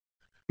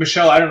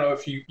Michelle, I don't know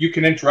if you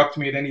can interrupt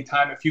me at any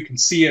time if you can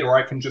see it, or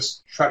I can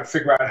just try to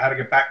figure out how to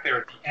get back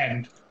there at the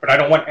end. But I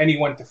don't want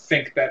anyone to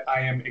think that I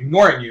am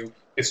ignoring you.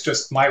 It's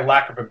just my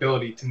lack of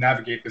ability to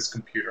navigate this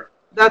computer.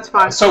 That's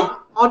fine.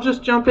 So I'll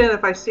just jump in.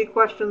 If I see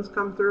questions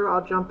come through,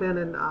 I'll jump in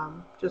and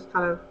just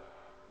kind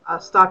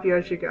of stop you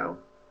as you go.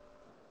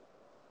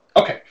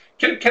 Okay.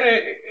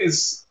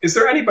 Is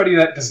there anybody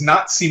that does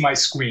not see my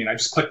screen? I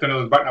just clicked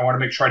another button. I want to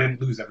make sure I didn't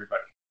lose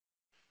everybody.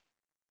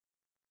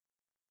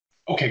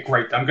 Okay,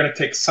 great. I'm going to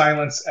take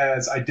silence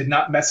as I did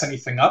not mess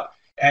anything up.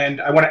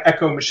 And I want to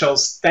echo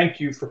Michelle's thank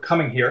you for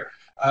coming here.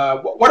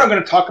 What I'm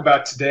going to talk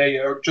about today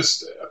are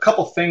just a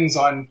couple things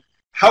on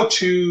how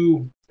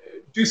to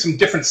do some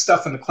different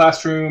stuff in the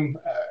classroom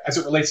as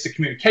it relates to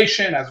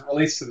communication, as it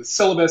relates to the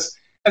syllabus,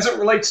 as it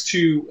relates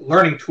to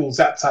learning tools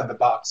outside the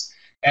box.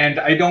 And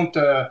I don't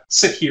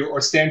sit here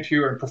or stand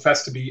here and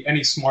profess to be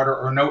any smarter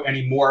or know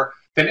any more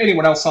than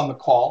anyone else on the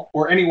call,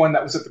 or anyone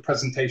that was at the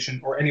presentation,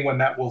 or anyone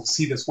that will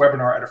see this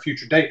webinar at a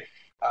future date.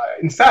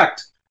 In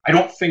fact, I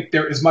don't think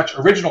there is much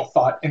original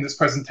thought in this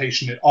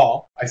presentation at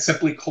all. I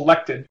simply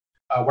collected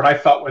what I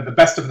thought were the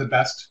best of the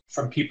best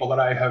from people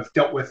that I have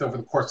dealt with over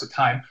the course of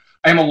time.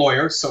 I am a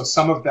lawyer, so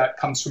some of that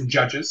comes from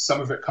judges,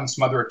 some of it comes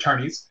from other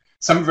attorneys,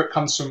 some of it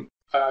comes from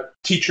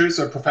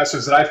teachers or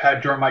professors that I've had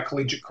during my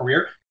collegiate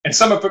career, and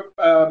some of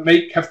it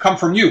may have come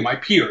from you, my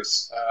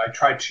peers. I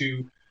try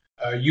to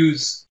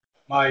use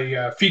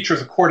my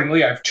features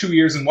accordingly. I have 2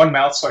 ears and 1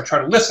 mouth, so I try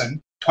to listen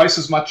twice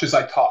as much as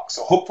I talk.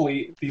 So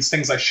hopefully these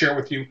things I share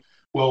with you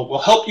will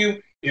help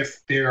you.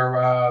 If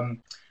they're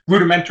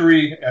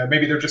rudimentary,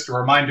 maybe they're just a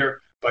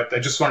reminder, but I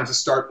just wanted to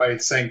start by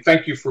saying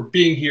thank you for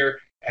being here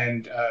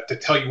and to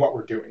tell you what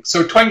we're doing.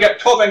 So 12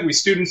 Angry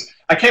Students,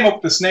 I came up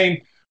with this name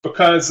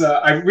because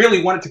I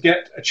really wanted to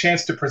get a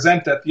chance to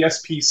present at the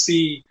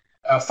SPC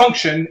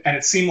function, and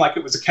it seemed like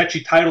it was a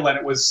catchy title, and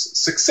it was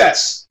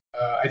success.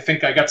 I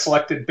think I got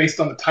selected based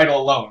on the title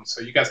alone,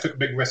 so you guys took a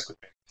big risk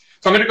with me.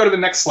 So I'm going to go to the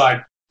next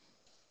slide.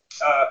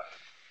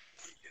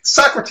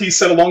 Socrates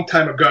said a long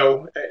time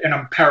ago, and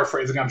I'm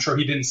paraphrasing, I'm sure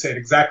he didn't say it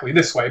exactly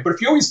this way, but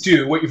if you always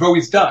do what you've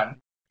always done,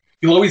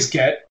 you'll always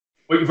get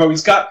what you've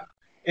always gotten.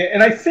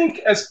 And I think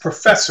as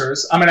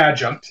professors, I'm an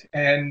adjunct,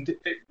 and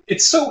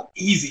it's so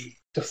easy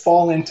to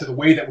fall into the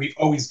way that we've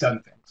always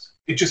done things.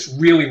 It just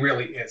really,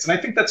 really is. And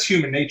I think that's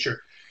human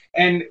nature.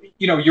 And,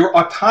 you know, you're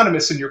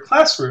autonomous in your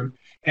classroom,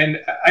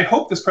 and I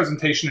hope this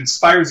presentation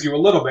inspires you a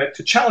little bit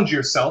to challenge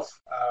yourself.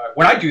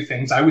 When I do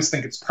things, I always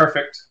think it's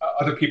perfect.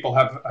 Other people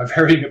have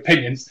varying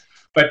opinions.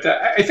 But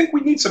I think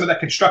we need some of that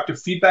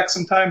constructive feedback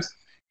sometimes.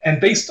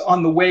 And based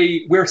on the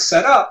way we're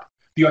set up,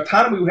 the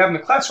autonomy we have in the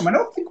classroom, I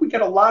don't think we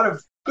get a lot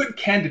of good,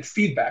 candid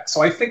feedback.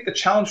 So I think the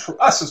challenge for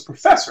us as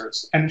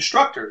professors and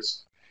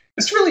instructors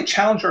is to really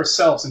challenge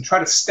ourselves and try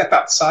to step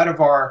outside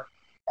of our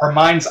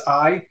mind's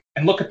eye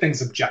and look at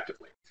things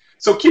objectively.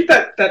 So keep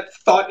that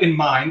thought in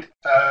mind.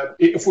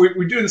 If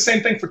we do the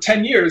same thing for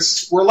 10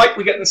 years, we're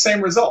likely getting the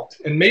same result.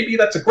 And maybe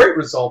that's a great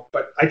result,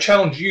 but I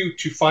challenge you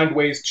to find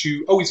ways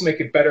to always make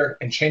it better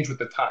and change with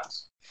the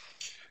times.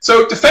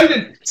 So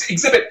Defendant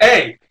Exhibit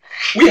A,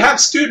 we have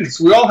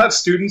students. We all have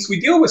students. We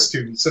deal with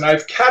students, and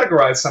I've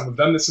categorized some of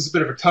them. This is a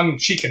bit of a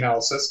tongue-in-cheek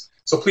analysis,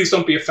 so please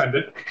don't be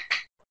offended.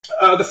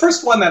 The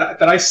first one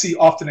that I see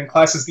often in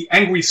class is the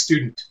angry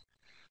student.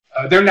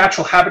 Their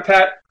natural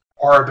habitat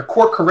are the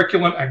core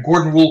curriculum and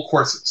Gordon Rule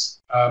courses.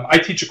 I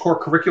teach a core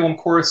curriculum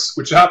course,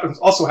 which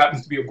also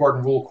happens to be a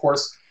Gordon Rule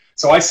course.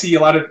 So I see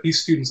a lot of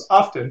these students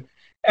often,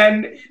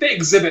 and they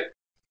exhibit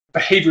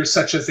behaviors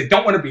such as they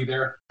don't want to be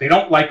there, they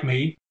don't like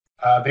me,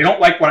 they don't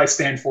like what I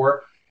stand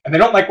for, and they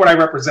don't like what I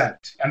represent.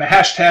 And the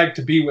hashtag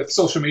to be with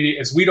social media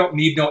is "We don't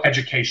need no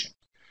education."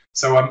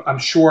 So I'm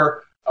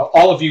sure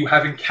all of you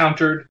have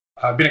encountered,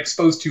 been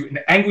exposed to an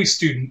angry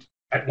student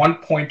at one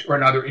point or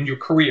another in your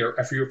career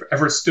if you've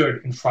ever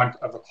stood in front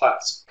of a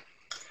class.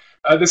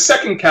 The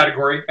second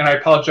category, and I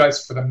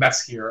apologize for the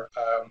mess here,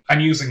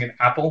 I'm using an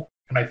Apple,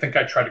 and I think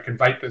I tried to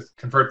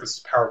convert this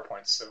to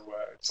PowerPoint, so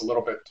it's a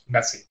little bit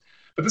messy.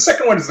 But the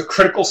second one is the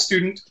critical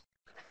student.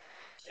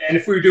 And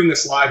if we were doing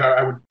this live,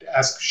 I would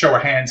ask show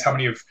of hands how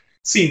many have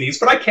seen these,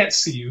 but I can't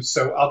see you,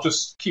 so I'll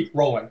just keep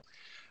rolling.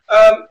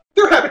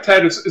 Their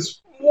habitat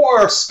is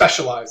more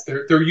specialized.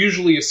 They're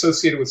usually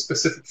associated with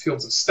specific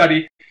fields of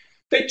study.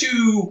 They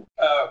do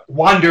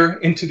wander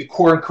into the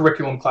core and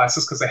curriculum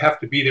classes because they have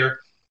to be there.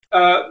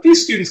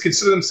 These students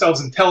consider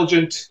themselves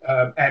intelligent,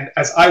 and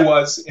as I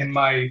was in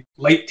my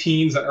late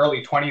teens and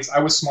early 20s, I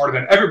was smarter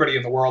than everybody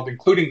in the world,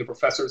 including the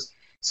professors.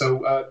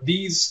 So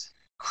these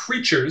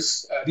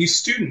creatures, these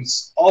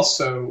students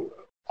also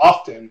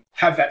often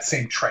have that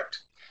same trait.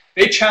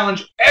 They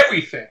challenge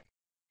everything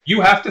you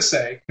have to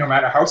say, no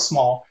matter how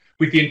small,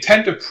 with the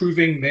intent of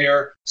proving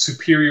their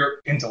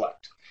superior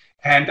intellect.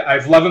 And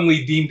I've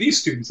lovingly deemed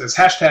these students as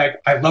hashtag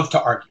I love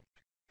to argue.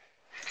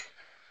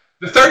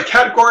 The third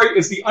category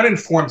is the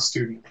uninformed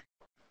student.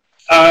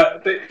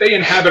 They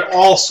inhabit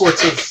all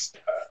sorts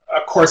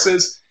of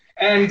courses,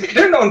 and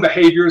their known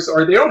behaviors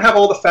are they don't have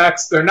all the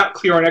facts, they're not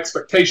clear on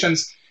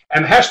expectations,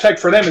 and the hashtag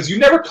for them is you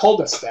never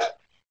told us that.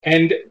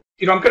 And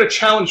I'm going to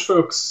challenge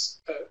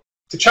folks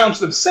to challenge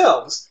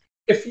themselves.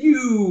 If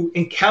you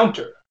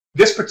encounter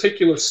this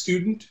particular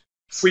student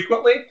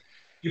frequently,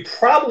 you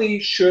probably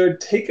should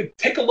take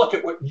a look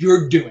at what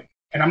you're doing.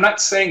 And I'm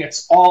not saying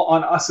it's all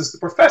on us as the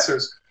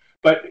professors,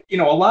 but a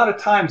lot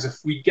of times if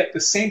we get the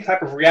same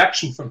type of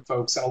reaction from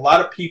folks and a lot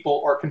of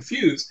people are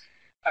confused,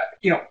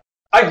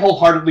 I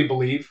wholeheartedly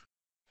believe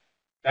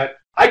that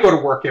I go to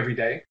work every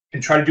day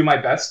and try to do my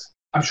best.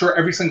 I'm sure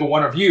every single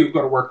one of you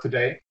go to work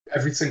today,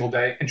 every single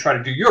day, and try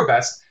to do your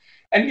best.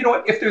 And you know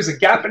what? If there's a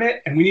gap in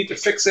it and we need to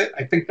fix it,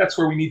 I think that's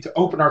where we need to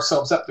open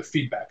ourselves up to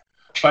feedback.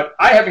 But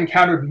I have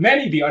encountered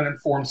many the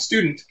uninformed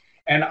student,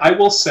 and I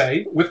will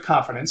say with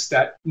confidence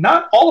that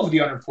not all of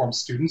the uninformed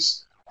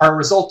students are a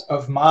result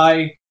of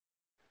my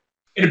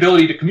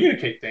inability to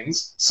communicate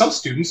things. Some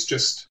students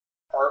just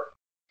are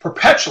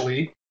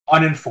perpetually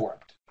uninformed.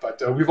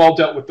 But we've all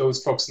dealt with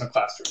those folks in the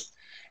classroom.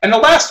 And the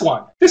last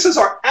one, this is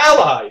our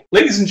ally.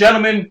 Ladies and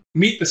gentlemen,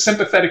 meet the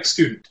sympathetic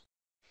student.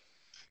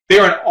 They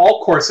are in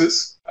all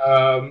courses.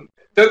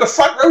 They're the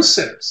front row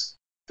sitters.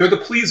 They're the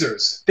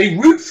pleasers. They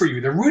root for you.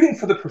 They're rooting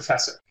for the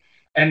professor.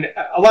 And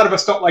a lot of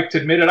us don't like to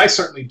admit it. I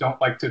certainly don't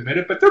like to admit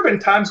it. But there have been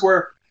times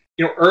where,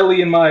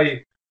 early in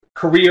my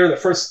career, the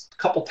first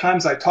couple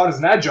times I taught as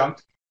an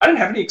adjunct, I didn't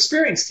have any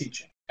experience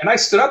teaching. And I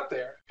stood up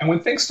there. And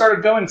when things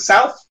started going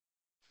south,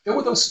 there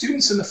were those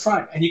students in the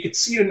front, and you could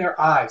see it in their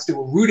eyes. They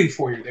were rooting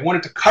for you. They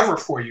wanted to cover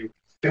for you.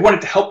 They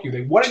wanted to help you.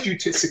 They wanted you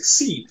to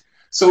succeed.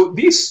 So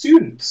these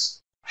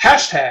students,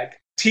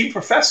 #Team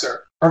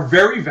Professor, are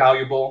very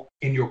valuable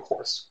in your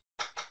course.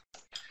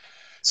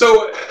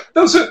 So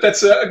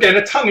that's again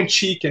a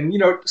tongue-in-cheek, and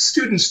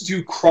students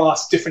do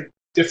cross different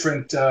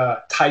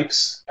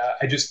types.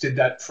 I just did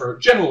that for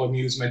general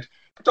amusement,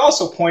 but to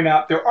also point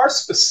out there are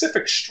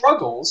specific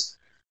struggles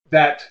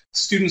that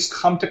students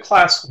come to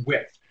class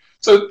with.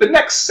 So the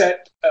next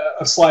set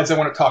of slides I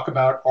want to talk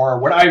about are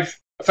what I've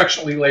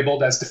affectionately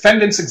labeled as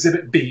Defendants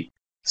Exhibit B,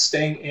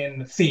 staying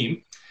in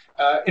theme,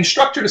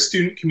 instructor to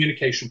student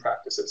communication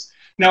practices.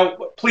 Now,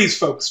 please,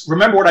 folks,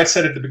 remember what I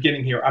said at the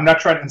beginning here. I'm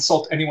not trying to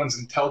insult anyone's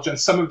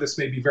intelligence. Some of this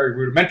may be very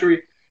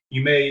rudimentary.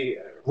 You may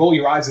roll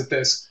your eyes at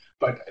this,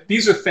 but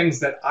these are things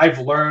that I've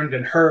learned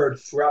and heard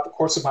throughout the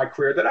course of my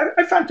career that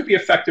I found to be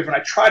effective, and I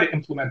try to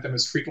implement them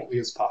as frequently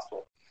as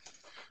possible.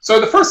 So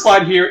the first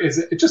slide here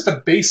is just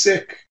a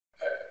basic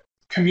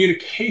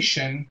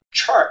communication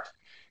chart.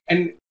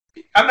 And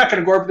I'm not going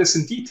to go over this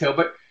in detail,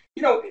 but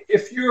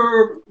if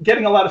you're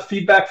getting a lot of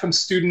feedback from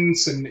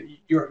students and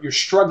you're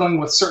struggling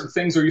with certain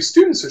things, or your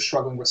students are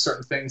struggling with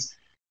certain things,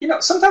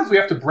 sometimes we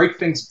have to break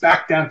things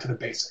back down to the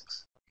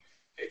basics.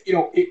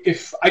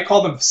 If I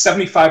call them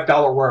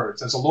 $75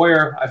 words, as a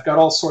lawyer, I've got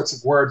all sorts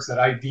of words that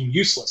I deem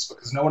useless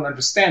because no one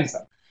understands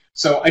them.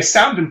 So I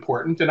sound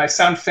important and I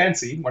sound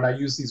fancy when I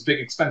use these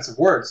big expensive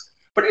words,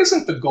 but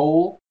isn't the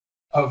goal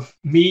of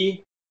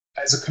me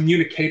as a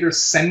communicator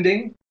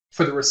sending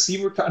for the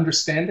receiver to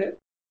understand it?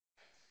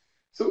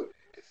 So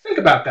think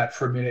about that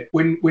for a minute.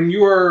 When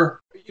you're,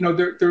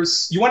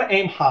 you want to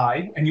aim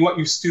high and you want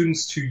your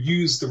students to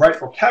use the right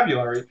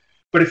vocabulary,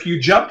 but if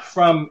you jump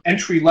from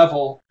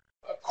entry-level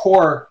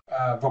core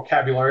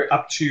vocabulary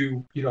up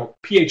to,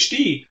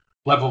 PhD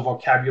level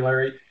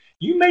vocabulary,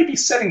 you may be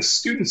setting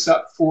students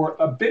up for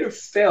a bit of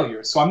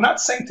failure. So I'm not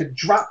saying to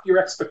drop your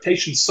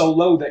expectations so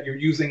low that you're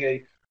using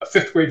a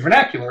fifth grade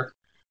vernacular,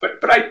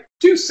 but I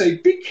do say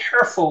be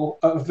careful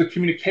of the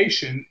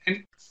communication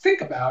and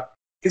think about,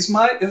 is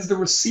the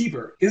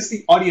receiver, is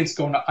the audience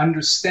going to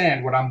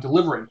understand what I'm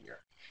delivering here?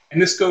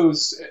 And this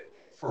goes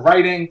for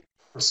writing,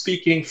 for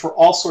speaking, for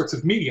all sorts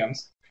of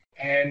mediums.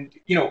 And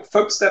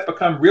folks that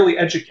become really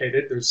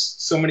educated, there's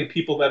so many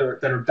people that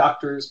are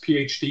doctors,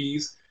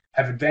 PhDs,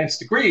 have advanced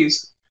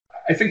degrees.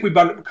 I think we've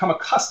become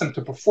accustomed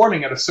to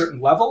performing at a certain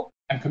level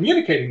and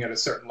communicating at a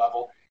certain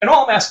level. And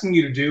all I'm asking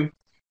you to do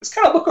is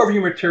kind of look over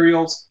your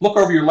materials, look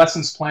over your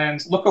lessons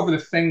plans, look over the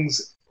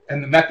things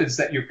and the methods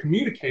that you're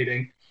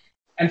communicating,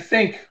 and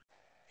think,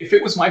 if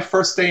it was my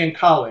first day in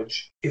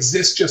college, is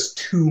this just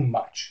too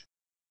much?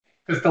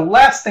 Because the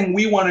last thing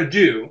we want to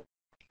do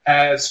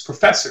as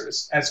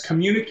professors, as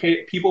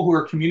people who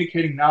are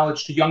communicating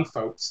knowledge to young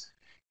folks,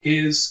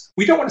 is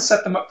we don't want to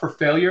set them up for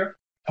failure,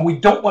 and we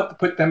don't want to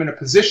put them in a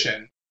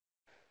position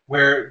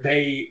where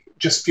they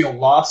just feel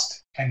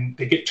lost and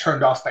they get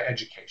turned off by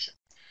education.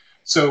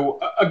 So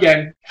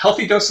again,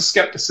 healthy dose of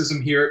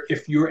skepticism here.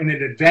 If you're in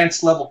an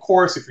advanced level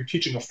course, if you're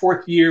teaching a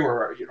fourth year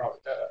or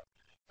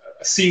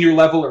a senior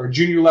level or a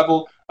junior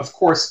level, of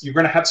course you're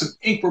going to have some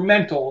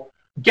incremental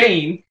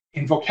gain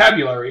in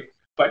vocabulary,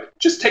 but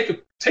just take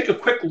a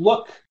quick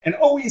look and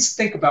always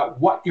think about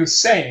what you're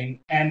saying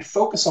and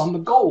focus on the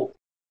goal.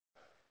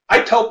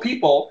 I tell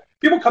people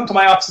come to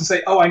my office and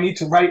say, oh, I need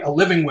to write a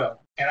living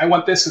will, and I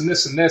want this and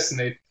this and this, and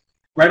they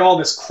write all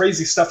this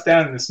crazy stuff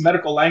down in this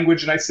medical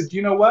language, and I said,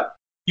 you know what?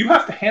 You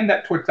have to hand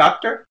that to a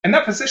doctor, and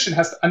that physician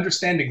has to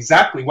understand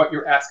exactly what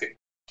you're asking.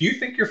 Do you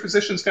think your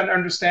physician's going to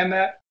understand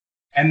that?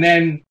 And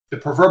then the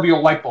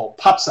proverbial light bulb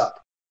pops up.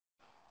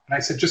 And I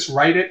said, just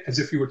write it as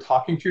if you were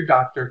talking to your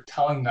doctor,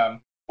 telling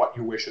them what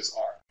your wishes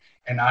are.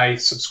 And I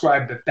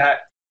subscribe that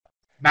that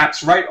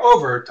maps right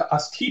over to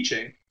us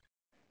teaching.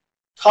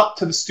 Talk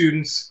to the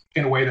students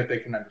in a way that they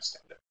can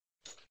understand it.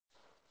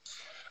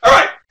 All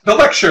right, the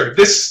lecture.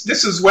 This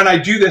is when I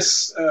do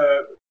this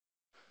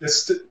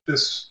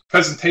this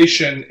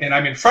presentation and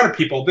I'm in front of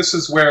people. This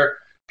is where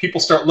people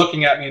start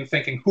looking at me and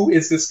thinking, who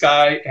is this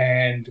guy?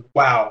 And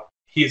wow,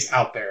 he is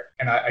out there.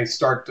 And I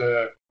start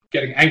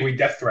getting angry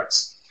death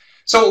threats.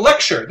 So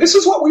lecture, this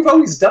is what we've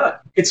always done.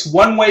 It's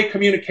one-way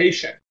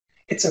communication.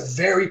 It's a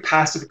very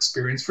passive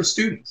experience for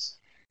students.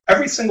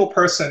 Every single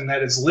person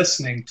that is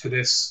listening to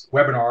this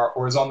webinar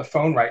or is on the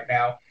phone right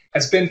now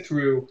has been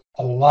through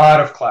a lot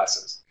of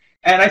classes.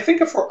 And I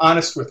think if we're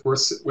honest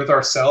with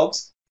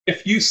ourselves,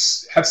 if you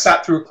have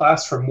sat through a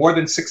class for more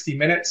than 60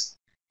 minutes,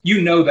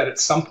 you know that at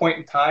some point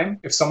in time,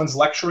 if someone's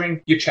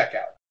lecturing, you check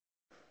out.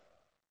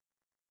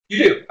 You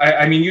do.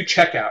 I mean, you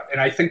check out. And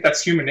I think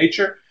that's human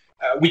nature.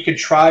 We can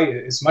try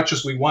as much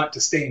as we want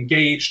to stay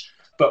engaged,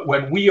 but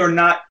when we are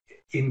not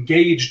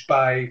engaged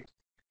by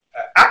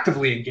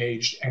actively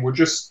engaged and we're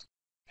just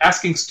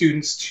asking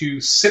students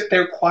to sit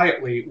there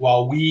quietly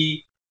while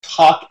we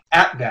talk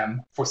at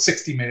them for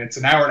 60 minutes,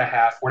 an hour and a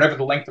half, whatever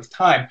the length of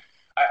time,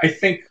 I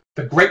think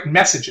the great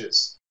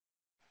messages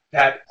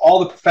that all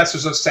the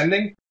professors are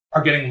sending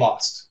are getting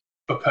lost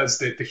because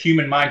the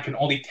human mind can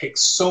only take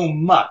so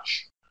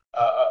much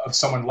of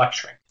someone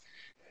lecturing.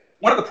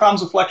 One of the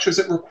problems with lectures,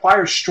 it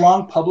requires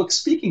strong public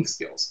speaking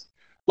skills.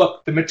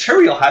 Look, the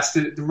material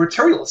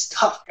is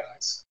tough,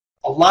 guys.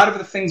 A lot of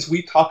the things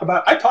we talk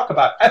about, I talk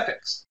about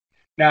ethics.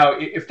 Now,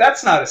 if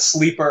that's not a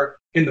sleeper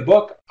in the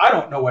book, I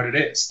don't know what it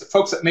is. The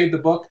folks that made the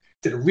book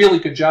did a really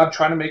good job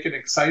trying to make it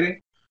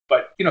exciting,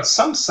 but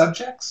some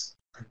subjects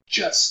are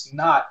just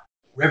not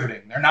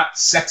riveting. They're not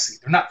sexy.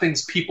 They're not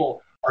things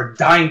people are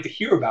dying to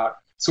hear about.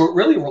 So it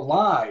really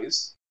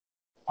relies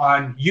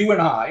on you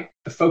and I,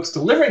 the folks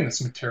delivering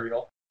this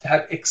material, to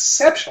have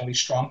exceptionally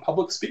strong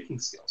public speaking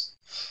skills.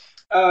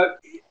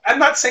 I'm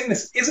not saying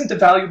this isn't a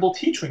valuable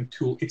teaching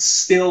tool. It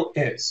still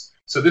is.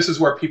 So this is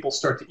where people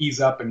start to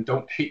ease up and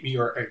don't hate me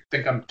or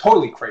think I'm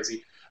totally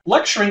crazy.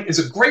 Lecturing is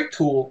a great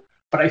tool,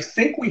 but I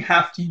think we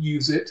have to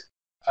use it.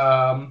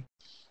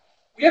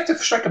 We have to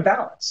strike a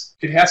balance.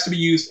 It has to be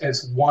used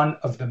as one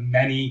of the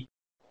many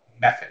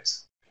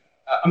methods.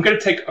 I'm going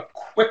to take a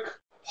quick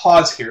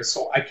pause here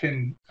so I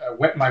can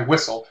wet my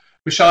whistle.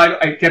 Michelle,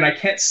 again, I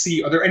can't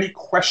see. Are there any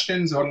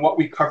questions on what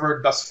we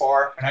covered thus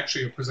far? And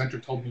actually, a presenter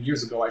told me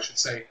years ago, I should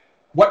say,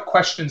 what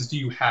questions do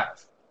you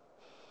have?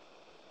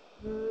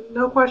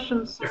 No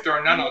questions. If there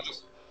are none, I'll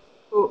just...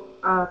 Oh,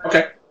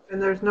 okay.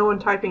 And there's no one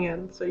typing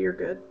in, so you're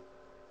good.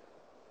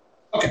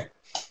 Okay.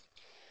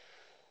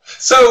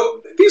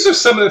 So these are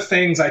some of the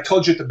things I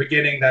told you at the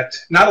beginning that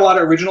not a lot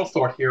of original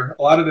thought here.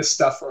 A lot of this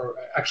stuff, or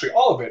actually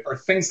all of it, are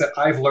things that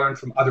I've learned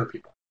from other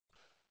people.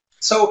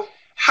 So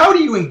how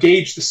do you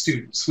engage the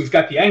students? We've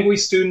got the angry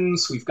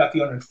students, we've got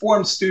the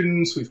uninformed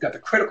students, we've got the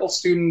critical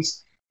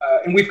students,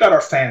 and we've got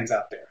our fans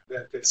out there,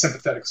 the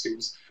sympathetic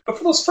students. But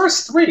for those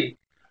first three,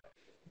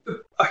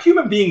 a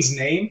human being's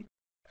name,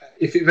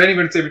 if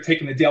anybody's ever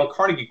taken the Dale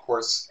Carnegie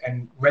course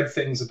and read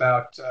things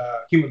about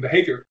human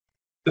behavior,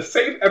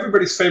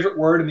 everybody's favorite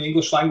word in the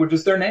English language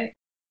is their name.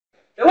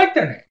 They like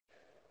their name,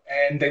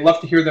 and they love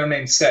to hear their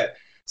name said.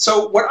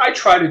 So what I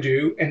try to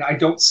do, and I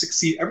don't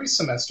succeed every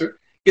semester,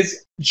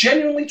 is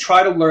genuinely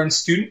try to learn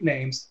student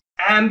names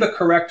and the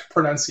correct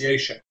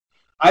pronunciation.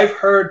 I've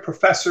heard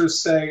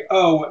professors say,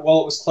 oh,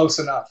 well, it was close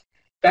enough.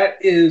 That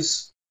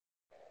is,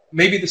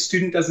 maybe the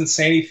student doesn't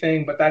say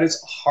anything, but that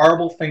is a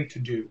horrible thing to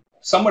do.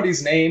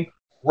 Somebody's name,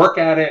 work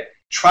at it,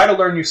 try to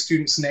learn your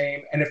student's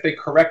name, and if they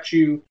correct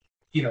you,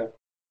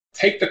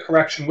 take the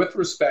correction with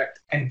respect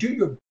and do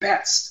your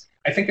best.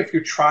 I think if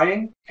you're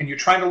trying and you're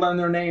trying to learn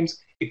their names,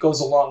 it goes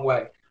a long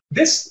way.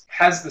 This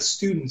has the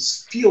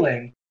students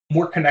feeling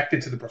more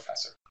connected to the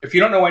professor. If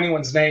you don't know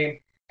anyone's name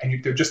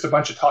and they're just a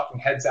bunch of talking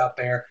heads out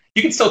there,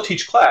 you can still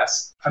teach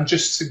class. I'm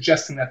just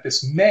suggesting that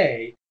this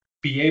may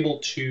be able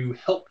to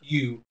help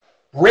you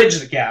bridge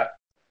the gap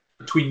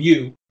between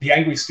you, the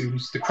angry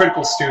students, the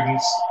critical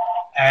students,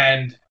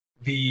 and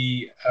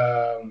the...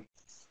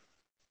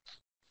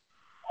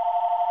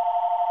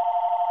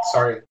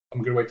 sorry, I'm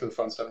going to wait till the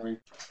phone's done ringing.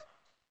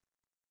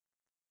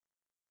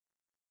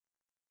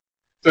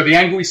 So the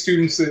angry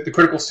students, the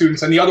critical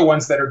students, and the other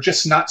ones that are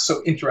just not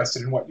so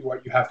interested in what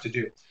you have to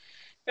do.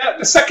 Now,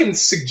 the second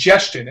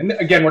suggestion, and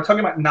again, we're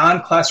talking about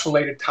non-class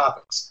related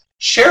topics.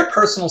 Share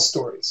personal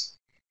stories.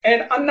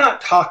 And I'm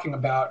not talking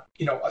about,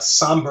 a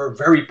somber,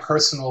 very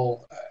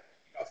personal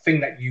thing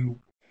that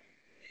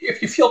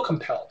if you feel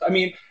compelled. I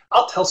mean,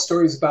 I'll tell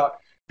stories about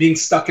being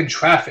stuck in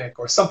traffic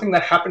or something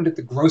that happened at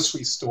the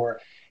grocery store.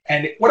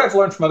 And what I've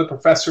learned from other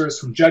professors,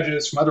 from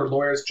judges, from other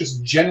lawyers,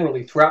 just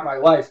generally throughout my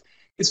life,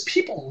 is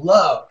people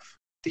love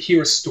to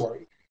hear a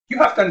story. You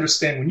have to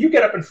understand, when you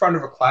get up in front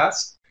of a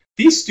class,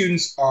 these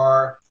students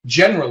are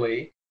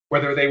generally,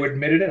 whether they would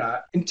admit it or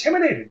not,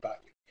 intimidated by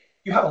you.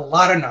 You have a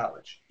lot of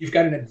knowledge. You've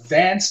got an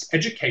advanced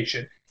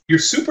education. You're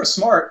super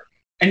smart,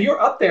 and you're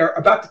up there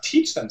about to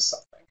teach them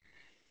something.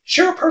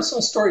 Share a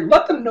personal story.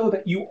 Let them know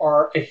that you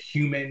are a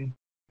human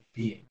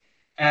being.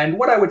 And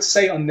what I would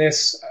say on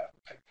this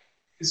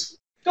is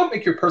don't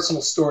make your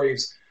personal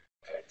stories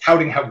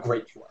touting how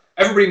great you are.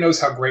 Everybody knows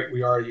how great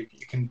we are. You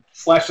can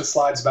flash the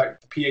slides about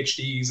the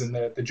PhDs and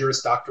the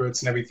Juris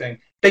Doctorates and everything.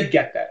 They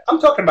get that. I'm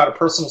talking about a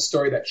personal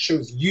story that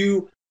shows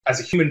you as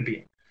a human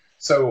being.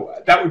 So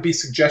that would be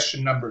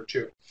suggestion number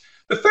 2.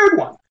 The third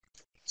one,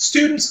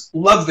 students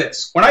love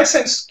this. When I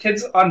send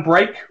kids on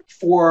break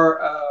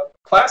for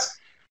class,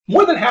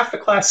 more than half the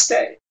class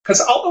stay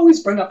because I'll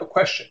always bring up a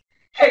question.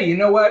 Hey, you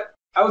know what?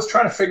 I was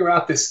trying to figure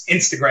out this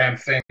Instagram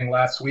thing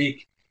last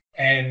week,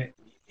 and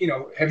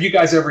have you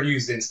guys ever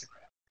used Instagram?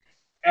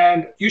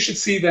 And you should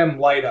see them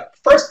light up.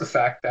 First, the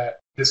fact that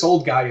this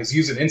old guy is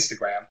using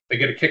Instagram, they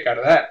get a kick out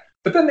of that.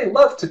 But then they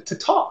love to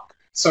talk.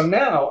 So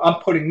now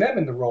I'm putting them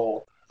in the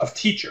role of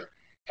teacher.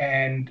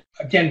 And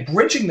again,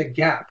 bridging the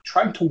gap,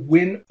 trying to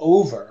win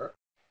over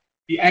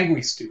the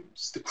angry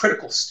students, the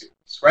critical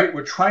students, right?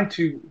 We're trying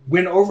to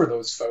win over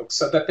those folks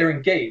so that they're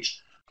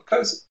engaged.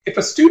 Because if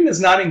a student is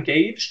not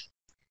engaged,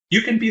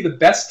 you can be the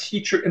best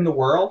teacher in the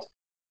world,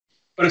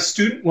 but a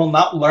student will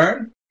not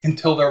learn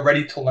until they're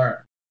ready to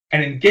learn.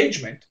 And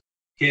engagement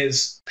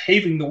is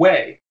paving the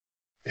way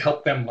to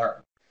help them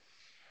learn.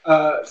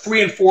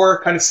 3 and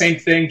 4, kind of same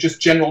thing,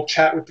 just general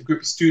chat with the group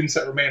of students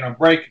that remain on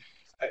break.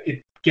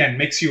 It, again,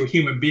 makes you a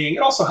human being. It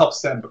also helps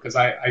them because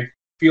I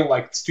feel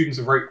like students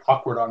are very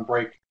awkward on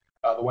break,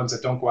 the ones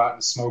that don't go out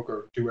and smoke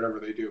or do whatever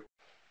they do.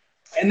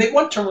 And they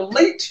want to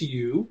relate to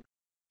you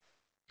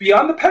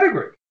beyond the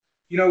pedigree.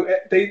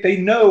 They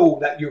know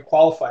that you're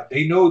qualified.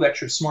 They know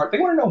that you're smart. They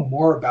want to know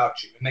more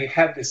about you. And they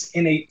have this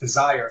innate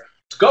desire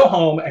to go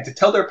home and to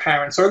tell their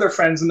parents or their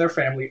friends and their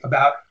family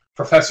about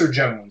Professor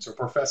Jones or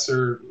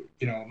Professor,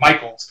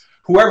 Michaels,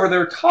 whoever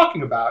they're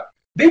talking about.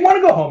 They want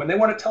to go home and they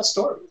want to tell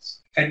stories.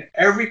 And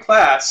every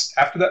class,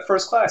 after that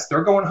first class,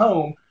 they're going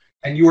home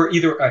and you are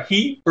either a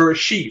he or a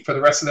she for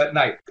the rest of that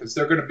night because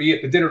they're going to be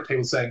at the dinner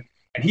table saying,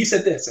 and he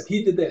said this, and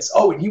he did this.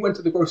 Oh, and he went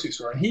to the grocery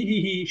store, and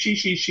he,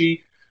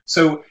 she.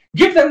 So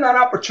give them that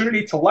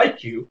opportunity to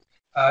like you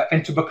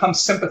and to become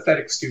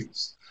sympathetic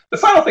students. The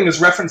final thing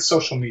is reference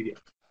social media.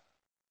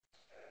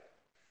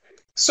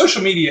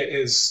 Social media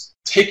is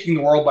taking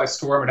the world by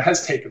storm. It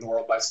has taken the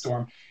world by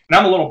storm. And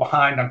I'm a little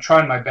behind. I'm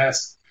trying my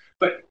best.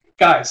 But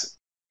guys,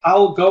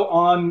 I'll go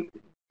on,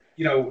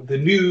 the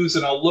news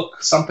and I'll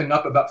look something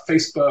up about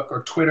Facebook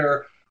or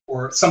Twitter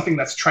or something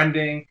that's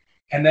trending.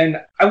 And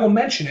then I will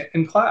mention it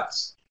in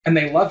class. And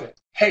they love it.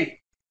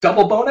 Hey,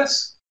 double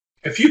bonus.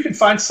 If you can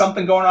find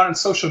something going on in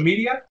social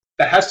media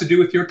that has to do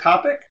with your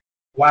topic,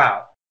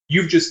 wow,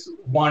 you've just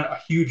won a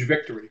huge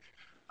victory.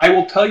 I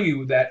will tell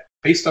you that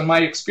based on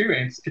my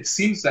experience, it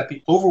seems that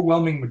the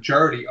overwhelming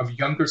majority of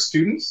younger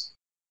students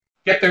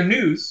get their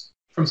news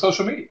from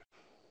social media.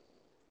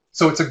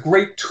 So it's a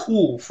great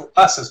tool for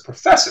us as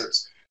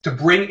professors to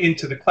bring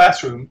into the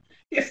classroom,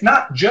 if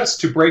not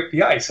just to break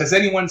the ice. Has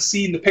anyone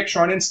seen the picture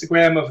on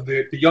Instagram of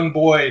the young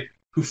boy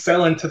who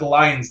fell into the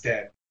lion's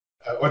den?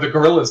 Or the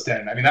gorilla's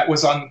den? I mean, that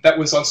was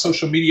on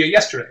social media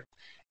yesterday.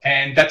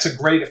 And that's a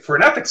great, for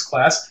an ethics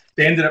class,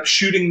 they ended up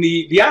shooting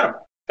the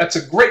animal. That's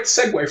a great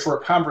segue for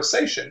a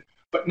conversation.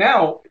 But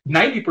now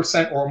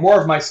 90% or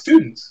more of my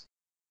students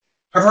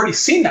have already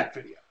seen that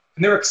video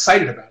and they're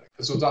excited about it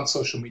because it was on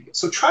social media.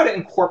 So try to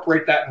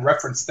incorporate that and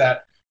reference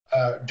that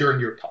during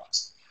your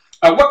talks.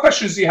 What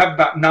questions do you have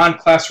about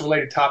non-class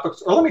related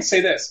topics? Or let me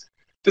say this,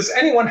 does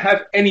anyone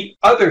have any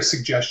other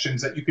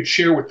suggestions that you could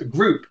share with the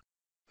group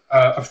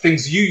of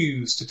things you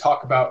use to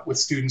talk about with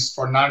students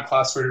for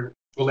non-class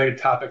related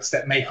topics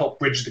that may help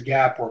bridge the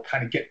gap or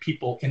kind of get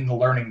people in the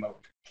learning mode?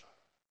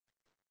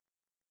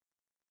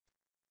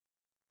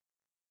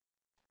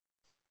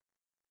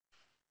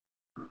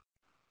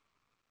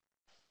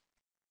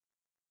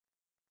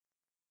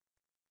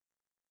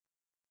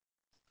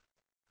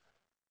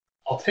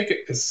 I'll take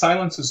it as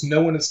silence as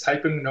no one is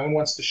typing, no one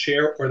wants to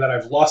share, or that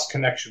I've lost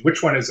connection.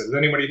 Which one is it? Is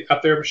anybody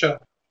up there, Michelle?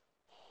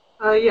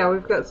 Yeah,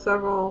 we've got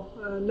several.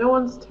 No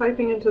one's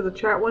typing into the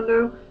chat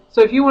window.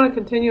 So if you want to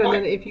continue, and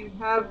then if you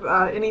have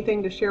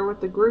anything to share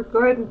with the group, go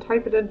ahead and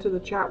type it into the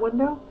chat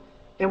window,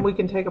 and we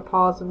can take a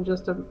pause in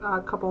just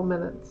a couple of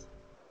minutes.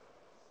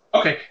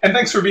 Okay, and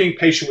thanks for being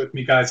patient with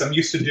me, guys. I'm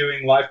used to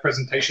doing live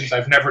presentations.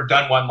 I've never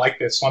done one like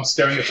this, so I'm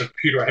staring at the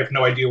computer. I have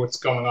no idea what's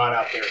going on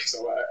out there.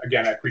 So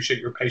again, I appreciate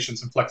your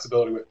patience and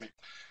flexibility with me.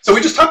 So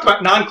we just talked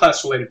about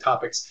non-class related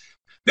topics.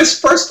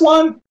 This first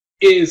one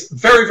is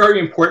very, very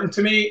important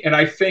to me, and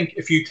I think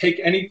if you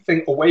take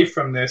anything away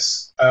from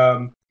this,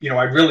 I'd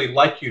really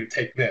like you to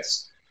take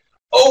this.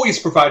 Always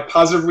provide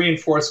positive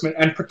reinforcement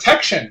and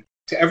protection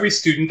to every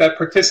student that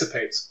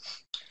participates.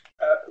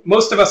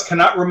 Most of us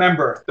cannot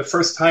remember the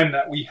first time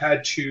that we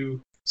had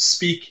to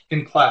speak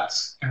in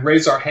class and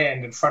raise our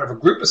hand in front of a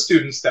group of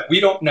students that we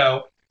don't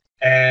know,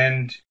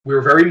 and we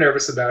were very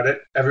nervous about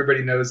it.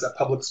 Everybody knows that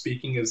public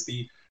speaking is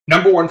the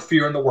 #1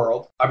 fear in the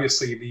world.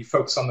 Obviously, the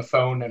folks on the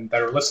phone and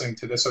that are listening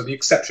to this are the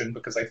exception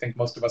because I think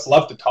most of us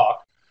love to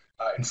talk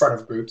in front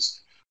of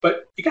groups.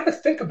 But you got to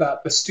think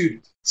about the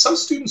student. Some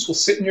students will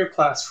sit in your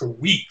class for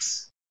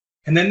weeks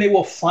and then they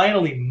will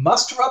finally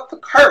muster up the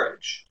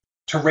courage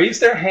to raise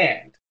their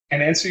hand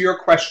and answer your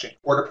question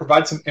or to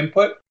provide some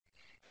input.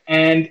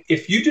 And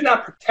if you do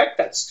not protect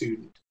that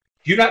student,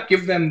 do not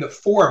give them the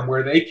forum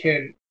where they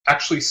can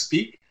actually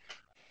speak.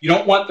 You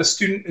don't want the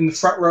student in the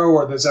front row,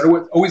 or there's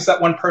always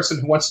that one person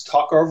who wants to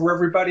talk over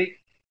everybody.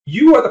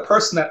 You are the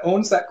person that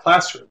owns that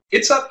classroom.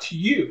 It's up to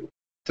you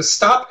to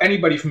stop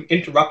anybody from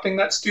interrupting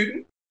that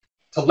student,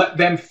 to let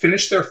them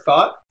finish their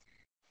thought.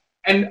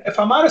 And if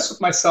I'm honest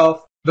with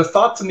myself, the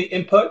thoughts and the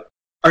input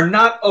are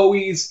not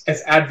always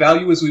as add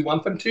value as we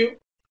want them to,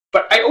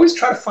 but I always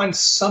try to find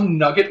some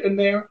nugget in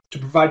there to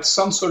provide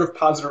some sort of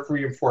positive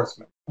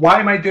reinforcement. Why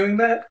am I doing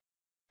that?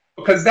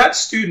 Because that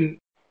student,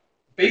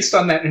 based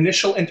on that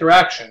initial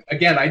interaction,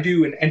 again, I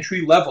do an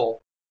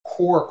entry-level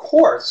core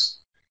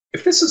course.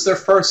 If this is their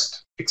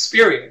first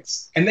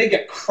experience and they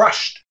get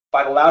crushed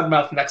by the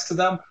loudmouth next to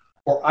them,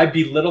 or I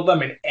belittle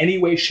them in any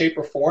way, shape,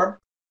 or form,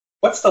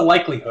 what's the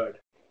likelihood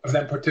of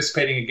them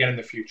participating again in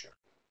the future?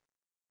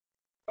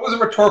 That was a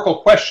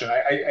rhetorical question.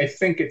 I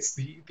think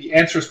the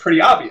answer is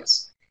pretty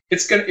obvious.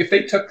 It's gonna if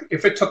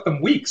it took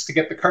them weeks to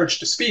get the courage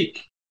to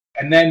speak,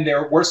 and then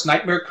their worst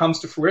nightmare comes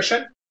to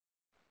fruition,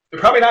 they're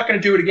probably not going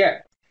to do it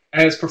again.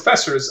 And as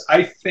professors,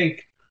 I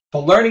think the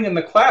learning in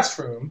the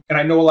classroom, and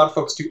I know a lot of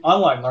folks do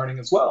online learning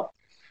as well,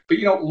 but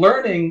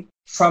learning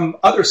from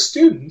other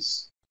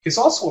students is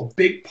also a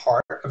big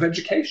part of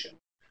education.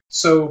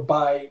 So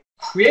by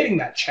creating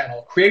that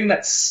channel, creating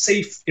that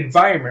safe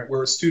environment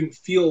where a student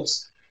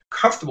feels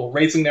comfortable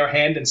raising their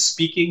hand and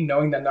speaking,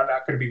 knowing that they're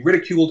not going to be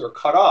ridiculed or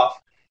cut off,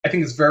 I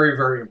think is very,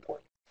 very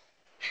important.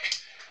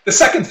 The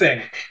second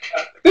thing,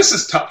 this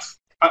is tough.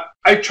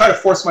 I try to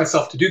force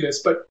myself to do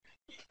this, but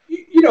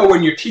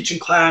when you're teaching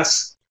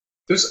class,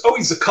 there's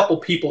always a couple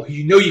people who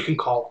you can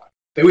call on.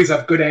 They always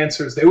have good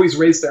answers. They always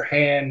raise their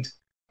hand.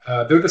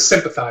 They're the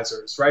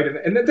sympathizers, right?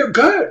 And they're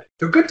good.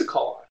 They're good to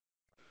call on.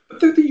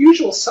 But they're the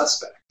usual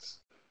suspects.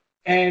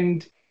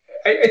 And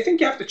I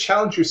think you have to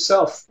challenge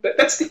yourself.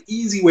 That's the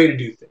easy way to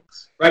do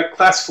things, right?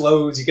 Class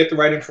flows. You get the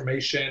right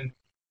information.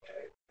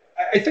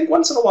 I think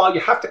once in a while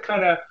you have to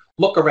kind of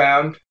look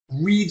around,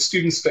 read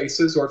students'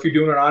 faces, or if you're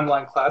doing an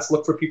online class,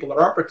 look for people that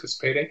aren't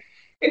participating,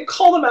 and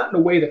call them out in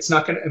a way that's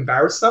not going to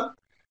embarrass them,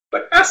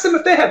 but ask them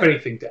if they have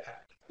anything to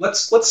add.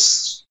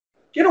 Let's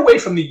get away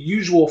from the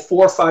usual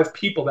 4 or 5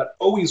 people that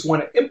always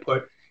want to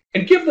input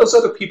and give those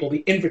other people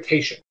the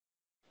invitation.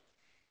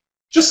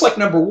 Just like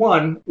number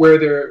 1,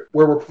 where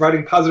we're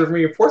providing positive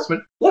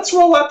reinforcement, let's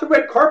roll out the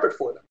red carpet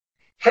for them.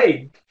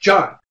 Hey,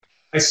 John,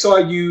 I saw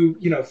you,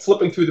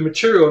 flipping through the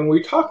material and we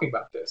were talking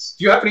about this.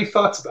 Do you have any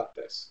thoughts about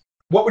this?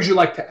 What would you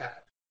like to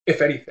add,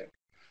 if anything?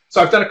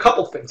 So I've done a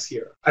couple things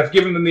here. I've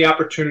given them the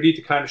opportunity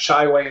to kind of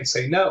shy away and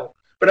say no,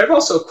 but I've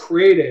also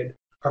created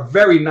a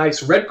very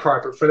nice red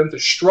carpet for them to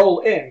stroll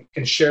in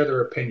and share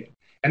their opinion.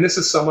 And this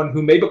is someone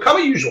who may become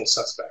a usual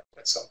suspect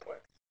at some point.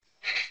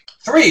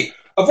 3,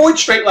 avoid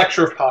straight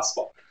lecture if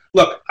possible.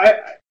 Look,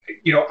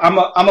 I'm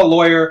a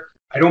lawyer.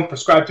 I don't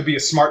prescribe to be a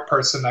smart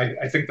person.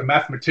 I think the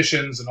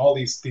mathematicians and all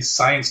these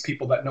science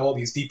people that know all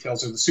these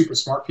details are the super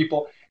smart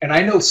people. And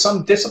I know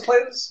some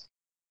disciplines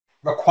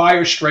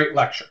require straight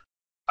lecture.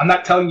 I'm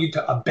not telling you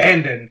to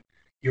abandon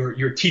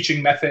your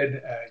teaching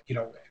method.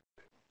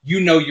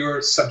 You know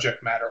your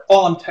subject matter.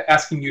 All I'm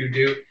asking you to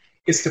do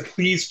is to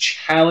please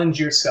challenge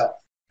yourself.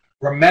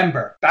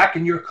 Remember, back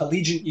in your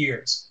collegiate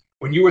years,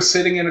 when you were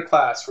sitting in a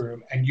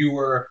classroom and you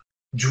were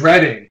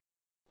dreading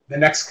the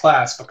next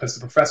class because the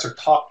professor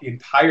talked the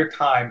entire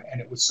time and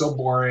it was so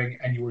boring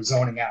and you were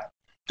zoning out.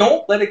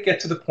 Don't let it get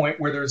to the point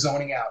where they're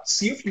zoning out.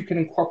 See if you can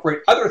incorporate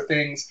other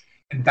things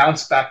and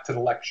bounce back to the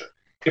lecture.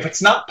 If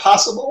it's not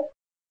possible,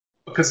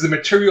 because the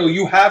material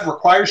you have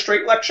requires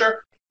straight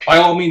lecture, by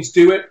all means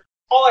do it.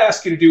 All I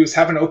ask you to do is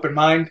have an open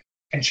mind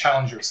and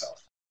challenge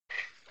yourself.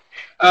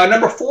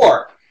 Number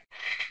 4,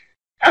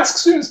 ask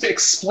students to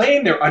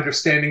explain their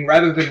understanding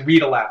rather than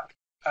read aloud.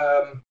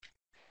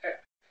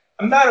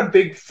 I'm not a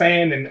big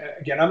fan, and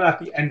again, I'm not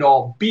the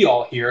end-all,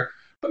 be-all here,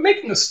 but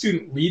making a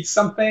student read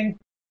something,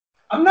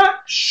 I'm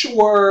not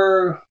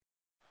sure.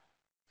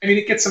 I mean,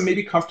 it gets them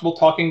maybe comfortable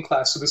talking in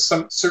class, so there's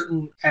some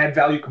certain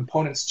add-value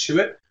components to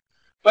it.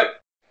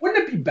 But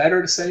wouldn't it be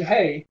better to say,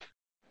 hey,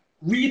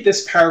 read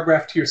this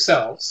paragraph to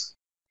yourselves,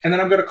 and then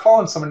I'm going to call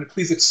on someone to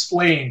please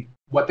explain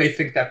what they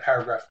think that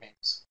paragraph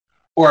means.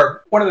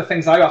 Or one of the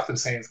things I often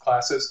say in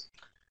class is,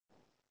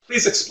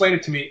 please explain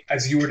it to me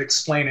as you would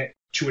explain it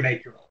to an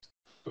 8-year-old.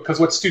 Because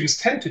what students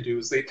tend to do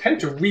is they tend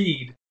to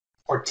read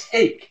or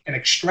take and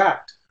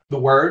extract the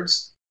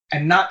words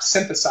and not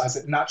synthesize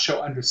it, not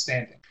show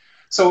understanding.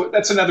 So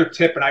that's another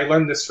tip, and I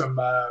learned this from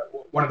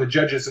one of the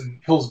judges in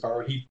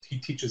Hillsborough. He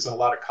teaches a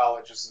lot of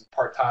colleges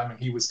part-time, and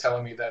he was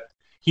telling me that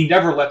he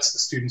never lets the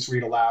students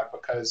read aloud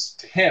because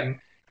to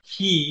him,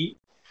 he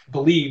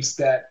believes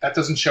that that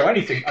doesn't show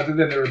anything other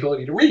than their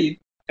ability to read,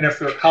 and if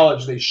they're at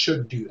college, they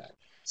should do that.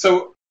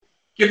 So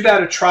give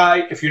that a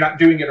try if you're not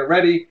doing it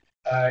already.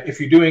 If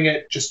you're doing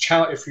it,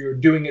 if you're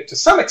doing it to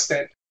some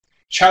extent,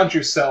 challenge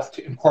yourself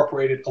to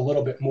incorporate it a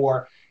little bit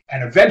more.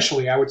 And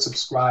eventually, I would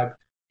subscribe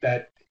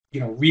that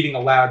reading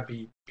aloud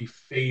be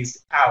phased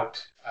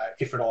out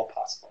if at all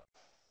possible.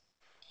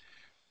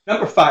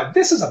 Number 5,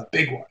 this is a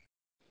big one.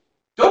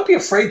 Don't be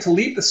afraid to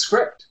leave the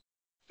script.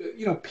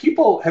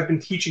 People have been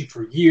teaching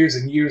for years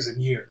and years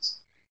and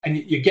years, and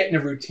you get in a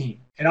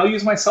routine. And I'll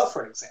use myself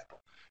for an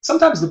example.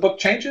 Sometimes the book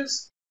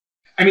changes.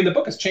 I mean, the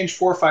book has changed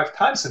 4 or 5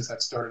 times since I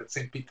started at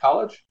St. Pete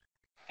College,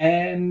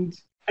 and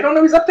I don't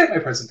always update my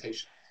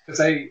presentation because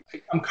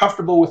I'm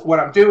comfortable with what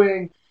I'm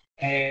doing,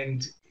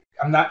 and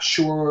I'm not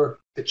sure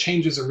the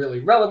changes are really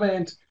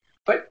relevant.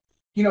 But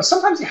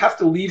sometimes you have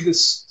to leave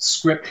this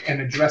script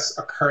and address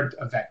a current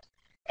event.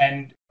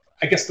 And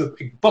I guess the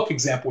book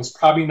example was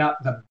probably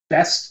not the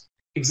best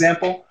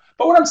example,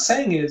 but what I'm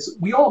saying is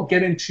we all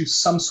get into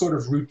some sort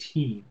of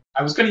routine.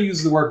 I was going to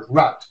use the word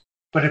rut,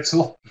 but it's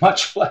a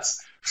much less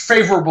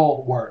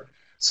favorable word.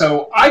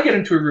 So I get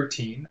into a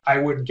routine. I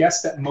would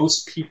guess that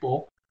most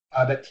people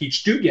that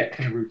teach do get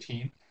in a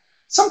routine.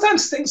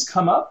 Sometimes things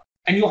come up,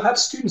 and you'll have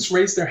students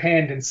raise their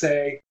hand and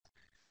say,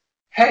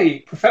 hey,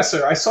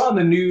 professor, I saw in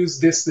the news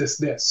this,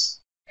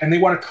 and they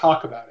want to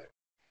talk about it.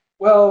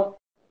 Well,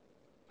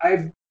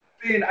 I've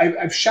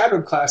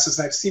shadowed classes,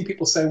 and I've seen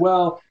people say,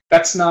 well,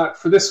 that's not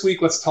for this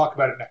week, let's talk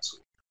about it next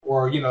week.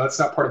 Or, that's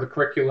not part of the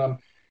curriculum.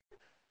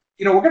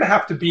 We're going to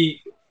have to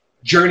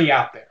journey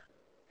out there.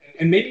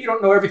 And maybe you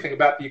don't know everything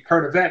about the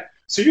current event,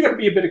 so you're going to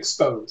be a bit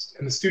exposed.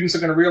 And the students are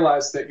going to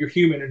realize that you're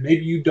human, and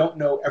maybe you don't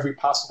know every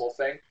possible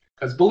thing.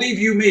 Because believe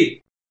you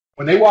me,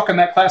 when they walk in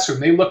that classroom,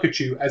 they look at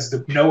you as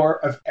the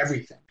knower of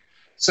everything.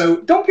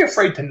 So don't be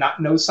afraid to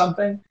not know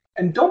something,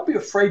 and don't be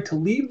afraid to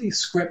leave the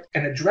script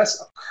and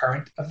address a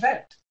current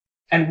event.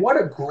 And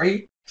what a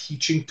great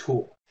teaching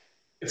tool.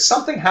 If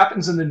something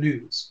happens in the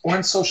news or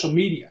in social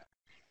media,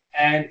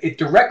 and it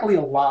directly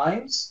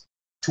aligns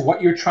to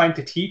what you're trying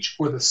to teach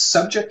or the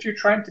subject you're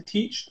trying to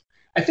teach,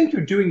 I think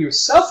you're doing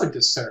yourself a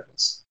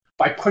disservice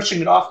by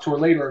pushing it off to a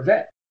later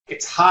event.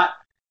 It's hot.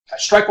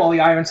 Strike while the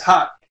iron's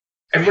hot.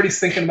 Everybody's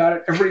thinking about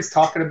it. Everybody's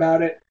talking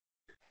about it.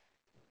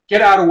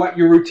 Get out of what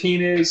your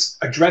routine is.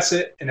 Address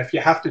it. And if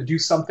you have to do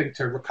something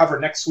to recover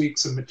next week,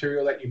 some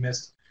material that you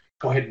missed,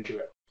 go ahead and do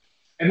it.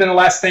 And then the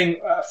last thing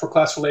for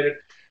class related,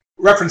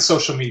 reference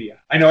social media.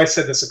 I know I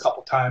said this a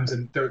couple times,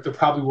 and there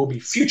probably will be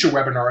future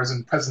webinars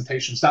and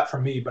presentations, not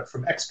from me, but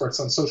from experts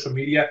on social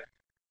media.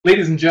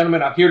 Ladies and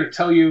gentlemen, I'm here to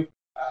tell you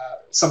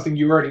something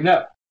you already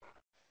know.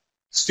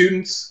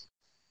 Students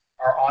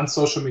are on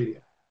social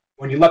media.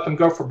 When you let them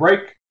go for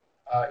break,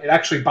 it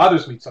actually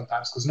bothers me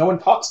sometimes because no one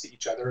talks to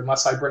each other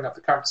unless I bring up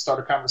start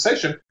a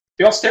conversation.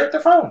 They all stare at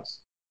their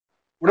phones.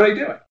 What are they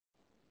doing?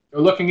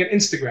 They're looking at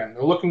Instagram.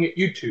 They're looking at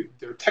YouTube.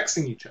 They're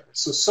texting each other.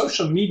 So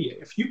social media,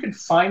 if you can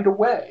find a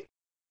way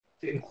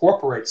to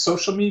incorporate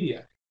social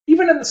media,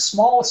 even in the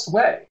smallest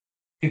way,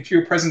 into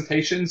your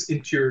presentations,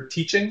 into your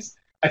teachings,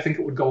 I think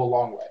it would go a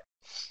long way.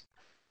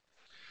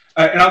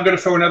 And I'm going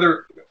to throw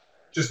another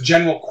just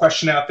general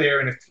question out there,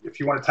 and if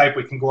you want to type,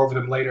 we can go over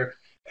them later.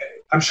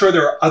 I'm sure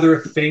there are other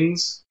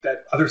things,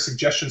 other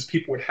suggestions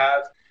people would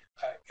have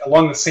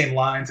along the same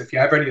lines. If you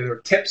have any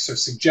other tips or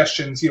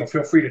suggestions,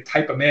 feel free to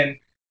type them in.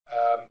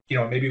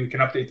 Maybe we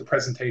can update the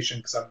presentation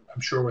because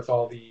I'm sure with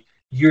all the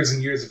years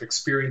and years of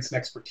experience and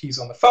expertise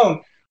on the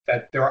phone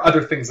that there are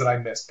other things that I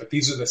missed, but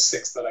these are the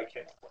 6 that I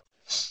came up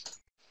with.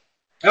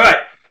 All right,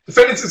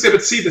 Defendants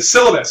Exhibit C, the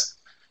syllabus.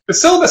 The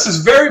syllabus is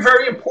very,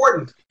 very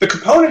important. The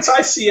components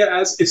I see it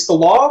as, it's the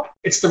law,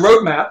 it's the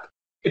roadmap,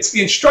 it's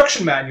the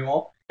instruction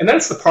manual, and then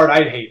it's the part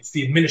I hate, it's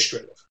the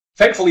administrative.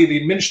 Thankfully, the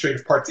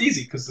administrative part's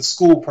easy because the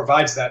school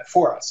provides that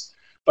for us.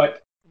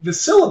 But the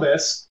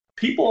syllabus,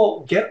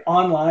 people get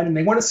online and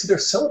they want to see their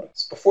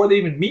syllabus before they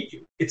even meet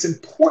you. It's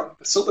important.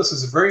 The syllabus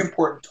is a very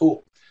important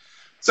tool.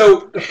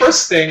 So the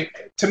first thing,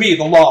 to me,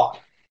 the law.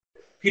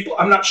 People,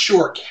 I'm not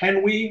sure,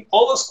 can we?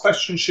 All those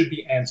questions should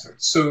be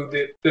answered. So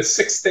the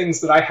 6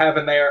 things that I have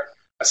in there: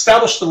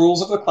 establish the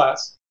rules of the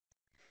class,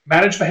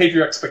 manage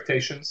behavior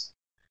expectations,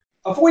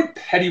 avoid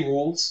petty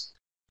rules.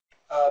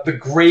 The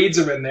grades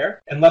are in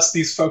there, unless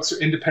these folks are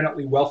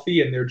independently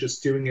wealthy and they're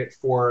just doing it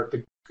for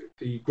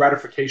the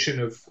gratification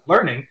of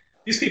learning.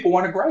 These people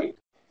want a grade.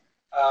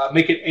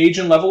 Make it age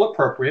and level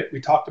appropriate.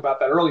 We talked about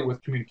that earlier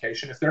with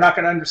communication. If they're not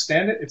going to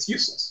understand it, it's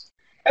useless.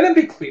 And then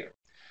be clear.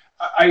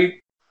 I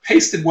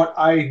pasted what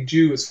I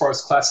do as far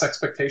as class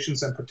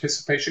expectations and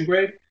participation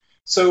grade.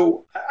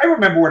 So I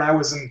remember when I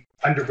was in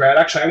undergrad,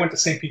 actually I went to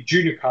St. Pete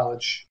Junior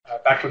College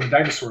back when the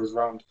dinosaurs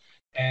roamed,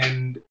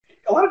 and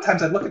a lot of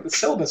times I'd look at the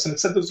syllabus and it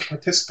said there was a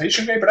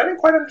participation grade, but I didn't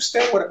quite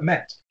understand what it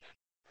meant.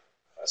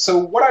 So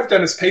what I've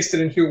done is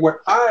pasted in here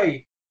what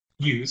I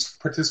use for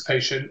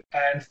participation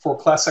and for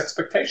class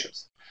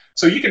expectations.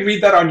 So you can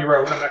read that on your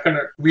own. I'm not going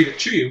to read it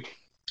to you.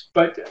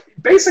 But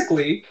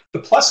basically, the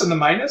plus and the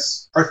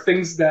minus are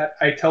things that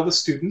I tell the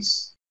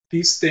students,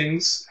 these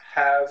things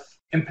have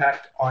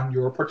impact on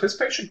your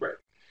participation grade.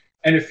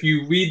 And if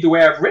you read the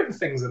way I've written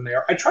things in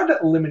there, I try to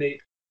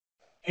eliminate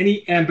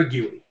any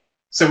ambiguity.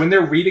 So when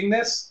they're reading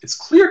this, it's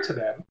clear to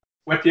them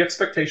what the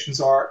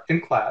expectations are in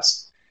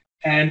class.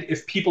 And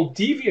if people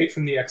deviate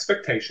from the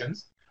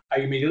expectations, I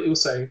immediately will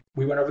say,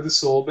 we went over the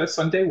syllabus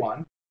on day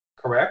 1,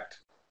 correct?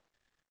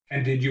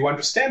 And did you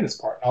understand this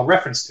part? I'll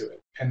reference to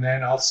it. And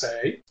then I'll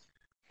say,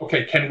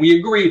 okay, can we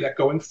agree that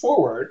going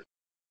forward,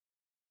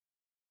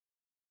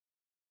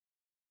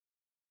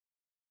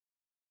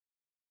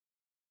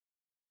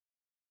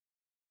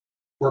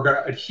 we're going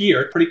to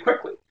adhere pretty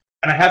quickly?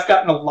 And I have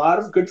gotten a lot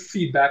of good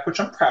feedback, which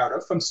I'm proud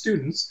of, from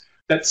students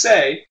that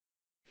say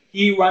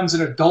he runs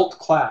an adult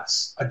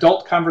class,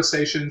 adult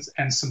conversations,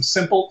 and some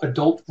simple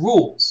adult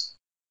rules.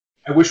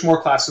 I wish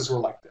more classes were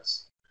like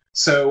this.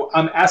 So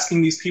I'm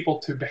asking these people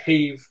to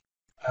behave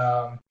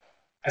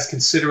as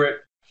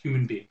considerate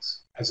human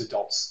beings, as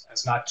adults,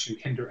 as not to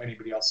hinder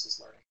anybody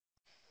else's learning.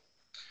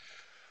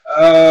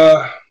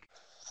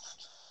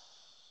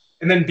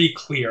 And then be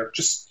clear.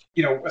 Just,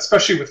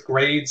 especially with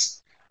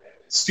grades,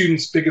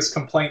 students' biggest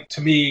complaint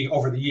to me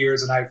over the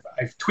years, and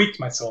I've tweaked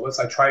my syllabus,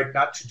 I tried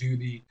not to do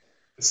the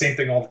same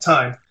thing all the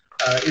time,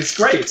 is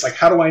grades. Like,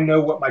 how do I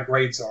know what my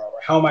grades are? Or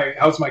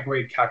how's my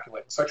grade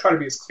calculated? So I try to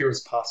be as clear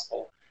as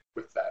possible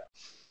with that.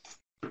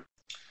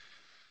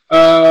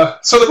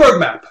 So the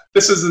roadmap,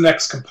 this is the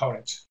next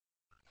component.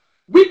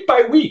 Week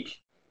by week,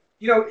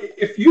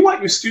 if you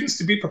want your students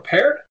to be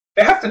prepared,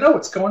 they have to know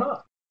what's going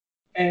on.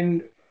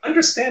 And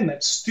understand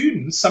that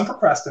students, some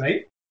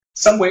procrastinate,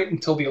 some wait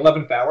until the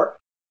 11th hour,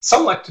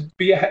 some like to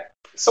be ahead,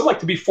 some like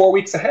to be 4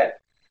 weeks ahead.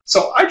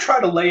 So I try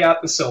to lay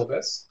out the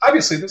syllabus.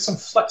 Obviously, there's some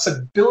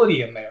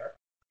flexibility in there.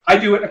 I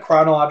do it in a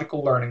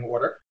chronological learning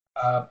order.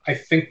 I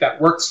think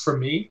that works for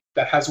me.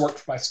 That has worked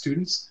for my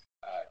students.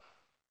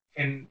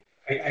 And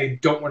I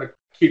don't want to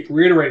keep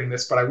reiterating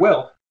this, but I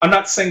will. I'm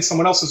not saying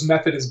someone else's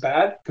method is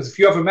bad, because if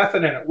you have a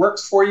method and it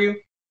works for you,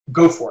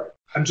 go for it.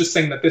 I'm just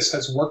saying that this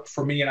has worked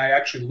for me, and I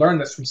actually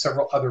learned this from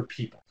several other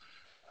people.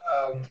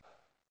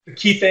 The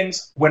key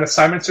things, when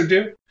assignments are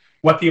due,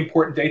 what the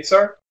important dates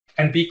are,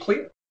 and be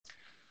clear.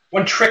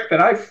 One trick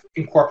that I've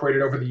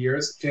incorporated over the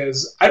years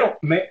is I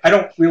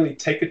don't really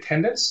take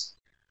attendance,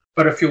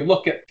 but if you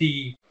look at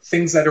the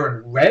things that are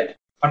in red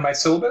on my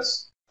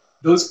syllabus,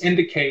 those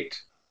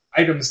indicate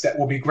items that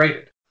will be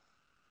graded.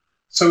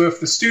 So if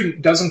the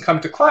student doesn't come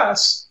to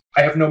class,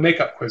 I have no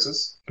makeup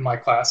quizzes in my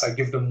class. I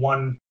give them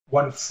one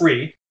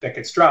free that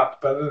gets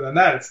dropped, but other than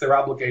that, it's their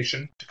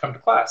obligation to come to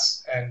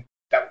class, and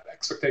that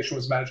expectation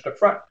was managed up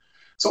front.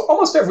 So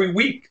almost every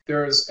week,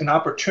 there's an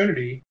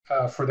opportunity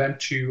for them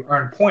to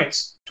earn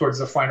points towards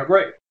the final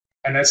grade.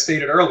 And as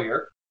stated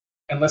earlier,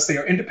 unless they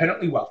are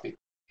independently wealthy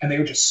and they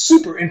are just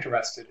super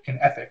interested in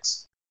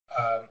ethics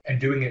and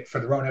doing it for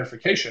their own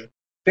edification,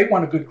 they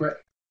want a good grade.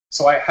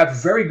 So I have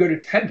very good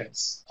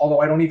attendance, although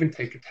I don't even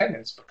take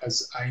attendance,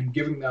 because I'm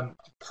giving them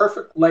a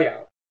perfect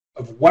layout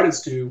of what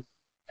is due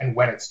and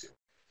when it's due.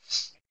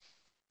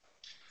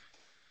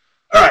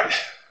 All right,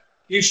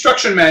 the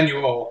instruction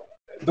manual.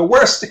 The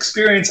worst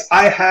experience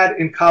I had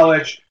in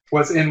college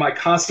was in my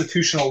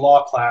constitutional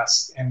law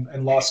class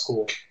in law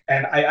school.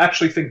 And I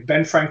actually think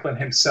Ben Franklin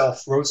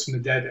himself rose from the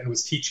dead and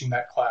was teaching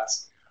that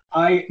class.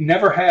 I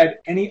never had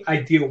any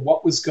idea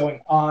what was going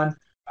on.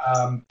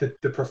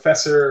 The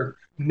professor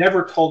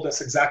never told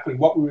us exactly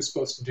what we were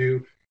supposed to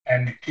do.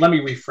 And let me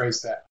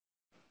rephrase that.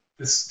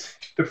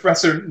 The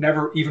professor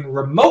never even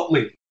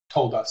remotely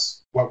told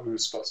us what we were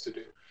supposed to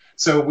do.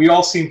 So we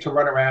all seemed to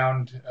run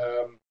around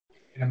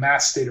in a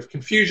mass state of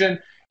confusion,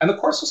 and the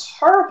course was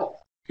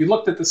horrible. If you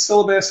looked at the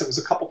syllabus, it was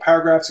a couple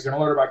paragraphs. You're going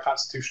to learn about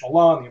constitutional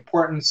law and the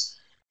importance.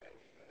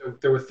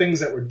 There were things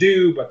that were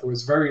due, but there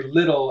was very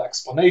little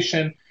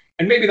explanation.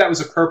 And maybe that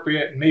was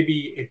appropriate, and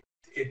maybe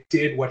it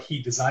did what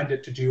he designed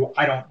it to do.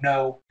 I don't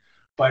know.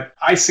 But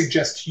I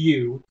suggest to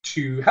you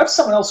to have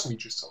someone else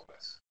read your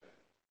syllabus.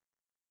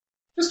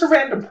 Just a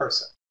random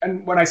person.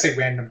 And when I say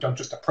random, don't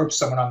just approach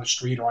someone on the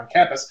street or on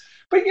campus,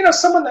 but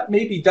someone that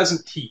maybe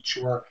doesn't teach,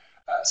 or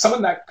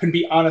someone that can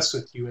be honest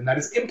with you and that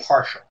is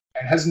impartial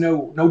and has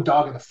no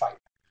dog in the fight.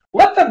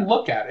 Let them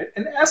look at it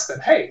and ask them,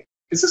 hey,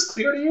 is this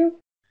clear to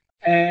you?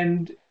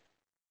 And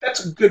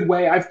that's a good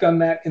way. I've done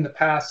that in the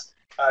past,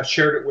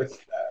 shared it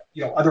with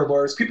other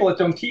lawyers, people that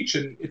don't teach,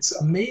 and it's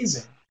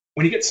amazing.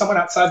 When you get someone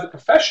outside the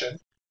profession,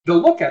 they'll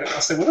look at it and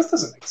they'll say, well, this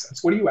doesn't make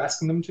sense. What are you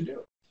asking them to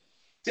do?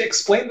 To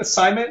explain the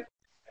assignment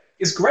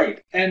is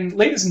great. And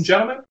ladies and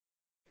gentlemen,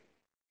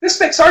 this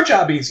makes our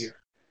job easier.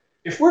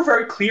 If we're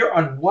very clear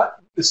on what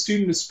the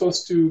student is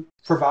supposed to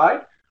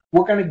provide,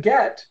 we're going to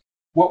get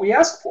what we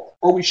ask for,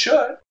 or we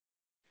should.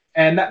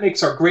 And that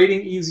makes our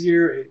grading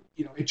easier.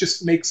 It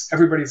just makes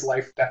everybody's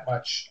life that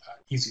much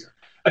easier.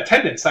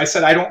 Attendance. I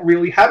said I don't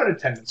really have an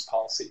attendance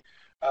policy.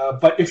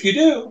 But if you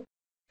do,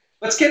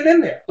 let's get it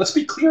in there. Let's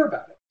be clear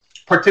about it.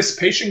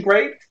 Participation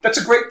grade, that's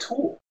a great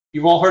tool.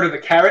 You've all heard of the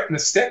carrot and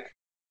the stick,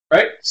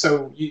 right?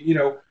 So,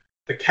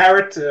 the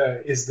carrot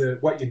is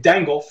what you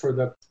dangle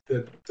for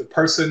the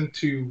person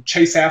to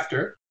chase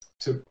after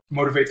to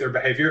motivate their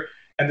behavior.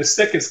 And the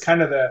stick is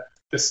kind of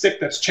the stick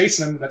that's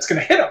chasing them, that's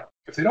going to hit them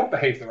if they don't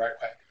behave the right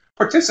way.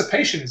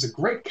 Participation is a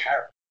great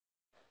carrot.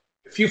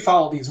 If you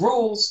follow these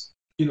rules,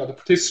 the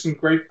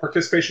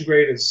participation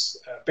grade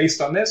is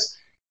based on this,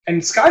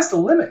 and sky's the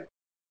limit.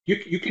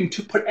 You can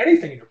put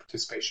anything in your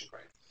participation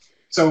grade.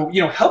 So,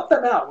 help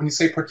them out when you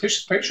say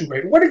participation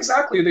grade. What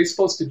exactly are they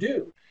supposed to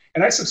do?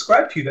 And I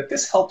subscribe to you that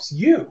this helps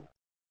you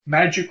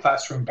manage your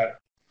classroom better.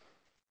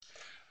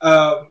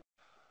 5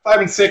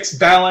 and 6,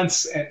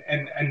 balance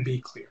and be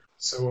clear.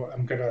 So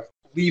I'm going to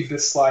leave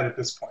this slide at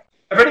this point.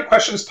 Have any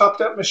questions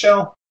popped up,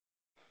 Michelle?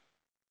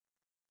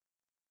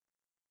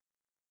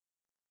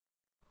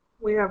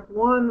 We have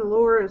one.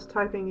 Laura is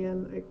typing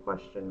in a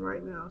question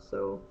right now.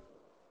 So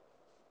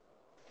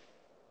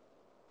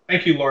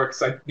thank you, Laura,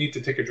 because I need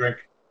to take a drink.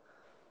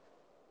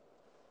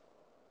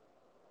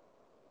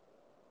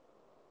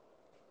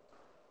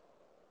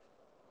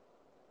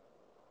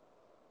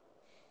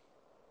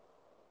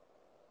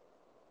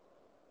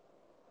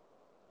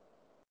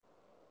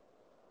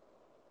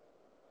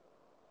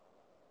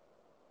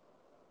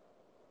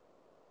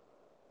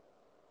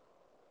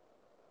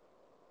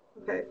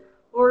 okay,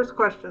 Laura's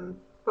question.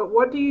 But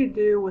what do you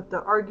do with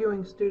the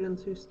arguing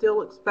students who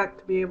still expect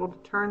to be able to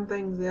turn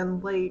things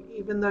in late,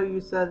 even though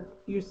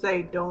you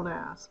say don't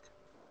ask?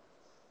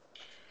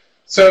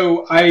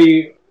 So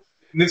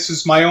this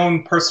is my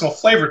own personal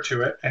flavor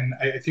to it, and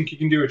I think you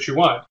can do what you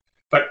want.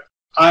 But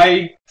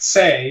I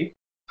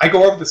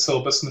go over the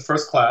syllabus in the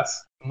first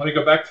class, and let me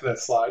go back to that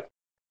slide.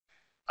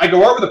 I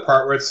go over the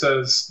part where it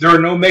says there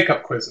are no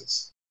makeup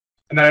quizzes.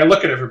 And then I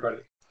look at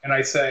everybody, and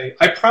I say,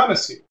 I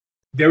promise you,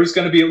 there's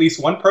going to be at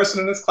least one person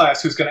in this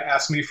class who's going to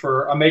ask me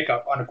for a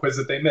makeup on a quiz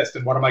that they missed,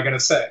 and what am I going to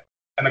say?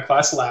 And the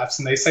class laughs,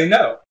 and they say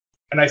no.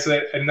 And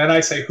then I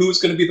say, who's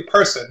going to be the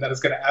person that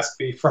is going to ask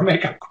me for a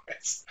makeup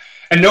quiz?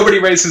 And nobody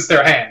raises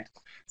their hand.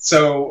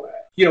 So,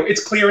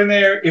 it's clear in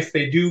there. If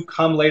they do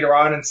come later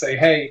on and say,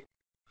 hey,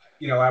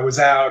 I was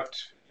out,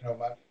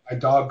 my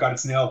dog got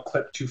its nail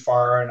clipped too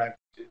far, and I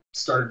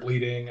started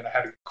bleeding, and I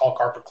had to call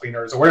carpet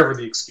cleaners, or whatever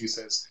the excuse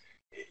is.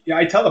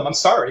 I tell them, I'm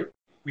sorry.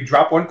 We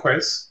dropped one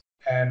quiz,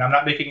 and I'm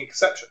not making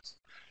exceptions.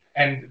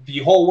 And the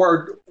whole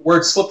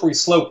word slippery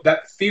slope,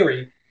 that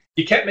theory,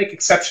 you can't make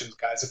exceptions,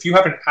 guys. If you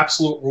have an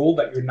absolute rule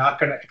that you're not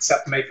going to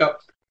accept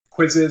makeup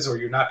quizzes, or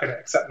you're not going to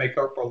accept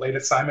makeup or late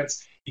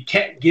assignments, you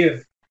can't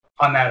give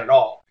on that at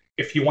all.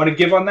 If you want to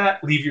give on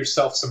that, leave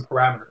yourself some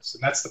parameters.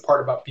 And that's the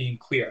part about being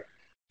clear.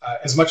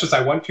 As much as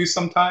I want to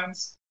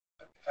sometimes,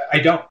 I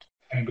don't.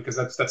 Because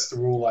that's the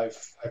rule I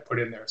put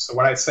in there. So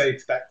what I say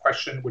to that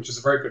question, which is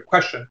a very good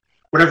question,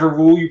 whatever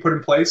rule you put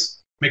in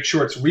place, make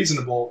sure it's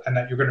reasonable and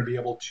that you're going to be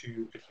able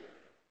to adhere.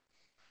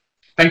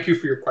 Thank you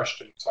for your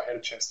question. So I had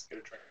a chance to get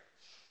a drink.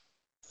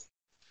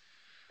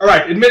 All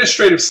right,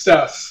 administrative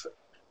stuff.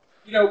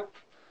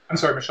 I'm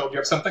sorry, Michelle, do you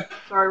have something?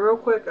 Sorry, real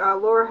quick.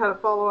 Laura had a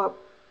follow-up.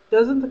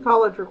 Doesn't the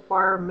college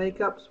require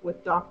makeups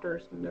with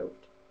doctor's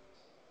note?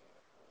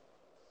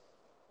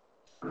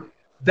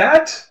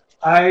 That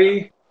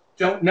I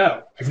don't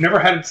know. I've never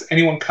had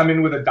anyone come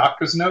in with a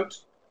doctor's note,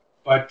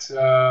 but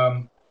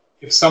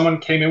if someone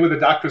came in with a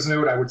doctor's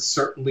note, I would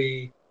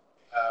certainly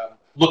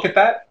look at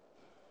that.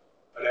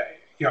 But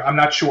I'm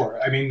not sure.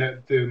 I mean,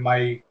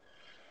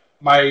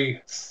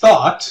 my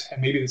thought,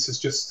 and maybe this is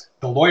just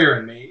the lawyer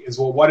in me, is,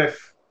 well, what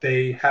if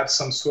they have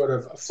some sort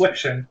of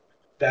affliction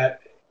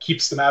that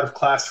keeps them out of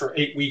class for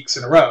 8 weeks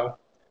in a row?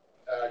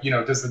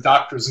 Does the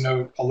doctor's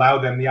note allow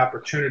them the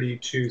opportunity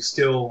to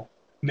still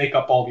make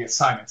up all the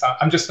assignments?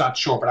 I'm just not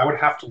sure, but I would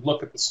have to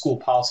look at the school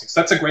policy. So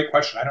that's a great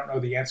question. I don't know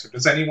the answer.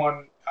 Does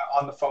anyone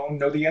on the phone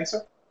know the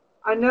answer?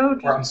 I know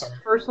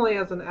personally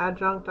as an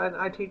adjunct,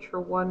 I teach for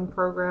one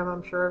program.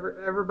 I'm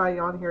sure everybody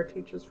on here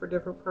teaches for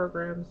different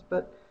programs,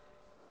 but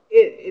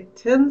it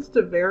tends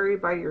to vary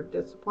by your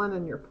discipline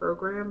and your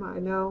program. I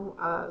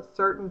know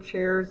certain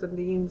chairs and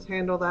deans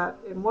handle that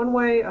in one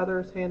way,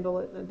 others handle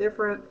it in a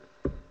different.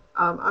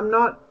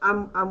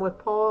 I'm with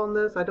Paul on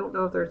this. I don't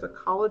know if there's a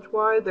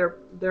college-wide.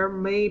 There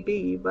may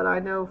be, but I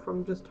know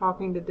from just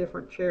talking to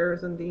different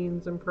chairs and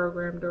deans and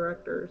program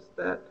directors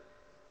that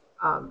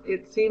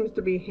it seems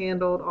to be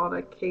handled on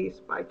a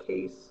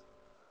case-by-case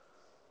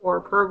or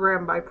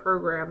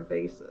program-by-program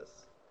basis.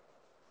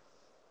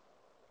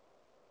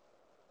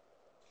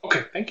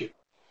 Okay, thank you.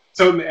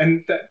 So,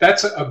 and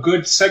that's a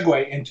good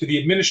segue into the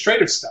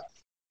administrative stuff.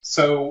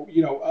 So,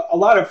 a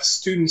lot of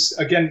students,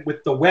 again,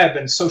 with the web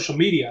and social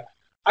media,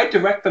 I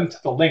direct them to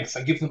the links.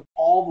 I give them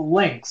all the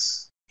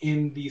links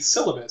in the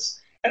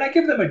syllabus, and I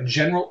give them a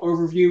general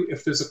overview.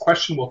 If there's a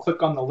question, we'll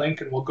click on the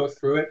link and we'll go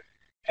through it.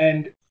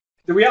 And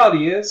the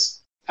reality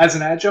is, as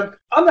an adjunct,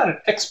 I'm not an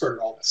expert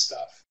at all this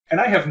stuff.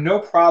 And I have no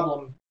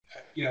problem,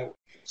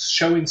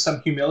 showing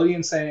some humility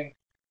and saying,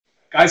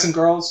 guys and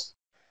girls,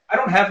 I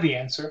don't have the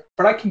answer,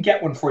 but I can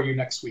get one for you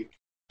next week.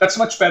 That's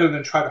much better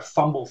than try to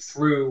fumble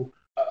through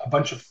a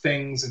bunch of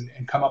things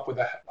and come up with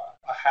a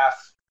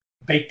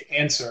half-baked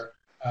answer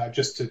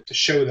just to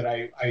show that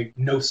I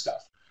know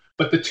stuff.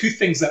 But the two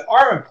things that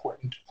are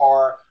important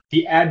are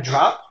the add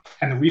drop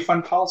and the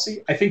refund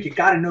policy. I think you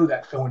got to know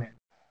that going in.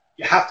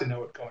 You have to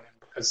know it going in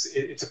because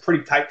it's a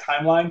pretty tight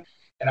timeline.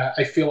 And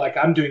I feel like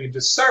I'm doing a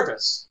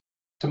disservice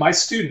to my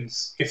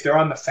students if they're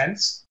on the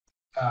fence.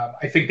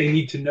 I think they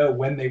need to know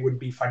when they would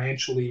be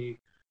financially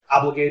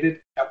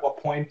obligated, at what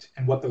point,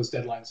 and what those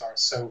deadlines are.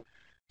 So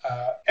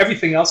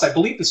everything else, I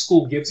believe the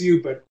school gives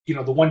you, but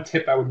the one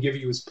tip I would give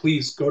you is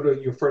please go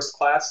to your first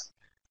class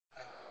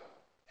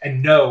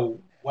and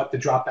know what the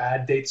drop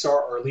add dates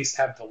are, or at least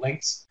have the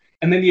links.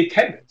 And then the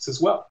attendance as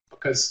well,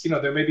 because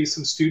there may be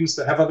some students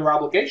that have other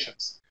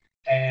obligations.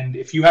 And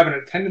if you have an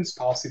attendance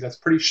policy that's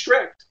pretty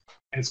strict,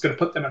 and it's going to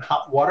put them in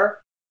hot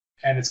water,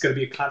 and it's going to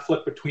be a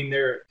conflict between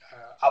their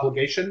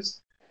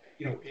obligations,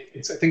 I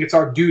think it's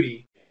our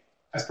duty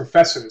as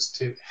professors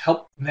to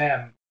help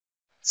them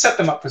set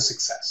them up for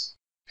success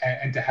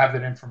and to have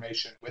that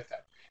information with them.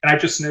 And I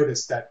just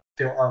noticed that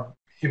there are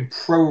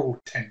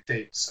important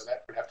dates, so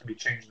that would have to be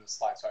changed in the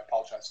slide, so I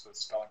apologize for the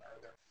spelling error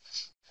there.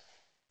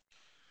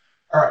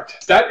 All right,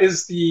 that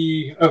is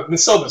the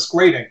syllabus,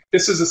 grading.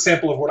 This is a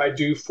sample of what I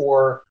do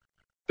for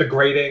the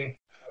grading.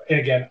 And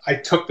again, I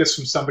took this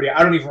from somebody.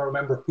 I don't even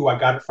remember who I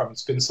got it from.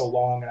 It's been so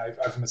long, and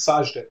I've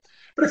massaged it.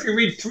 But if you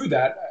read through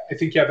that, I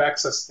think you have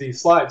access to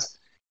these slides.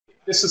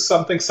 This is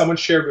something someone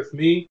shared with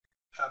me.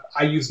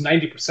 I use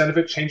 90% of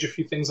it, change a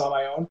few things on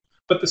my own.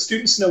 But the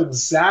students know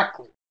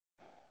exactly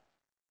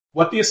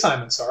what the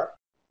assignments are.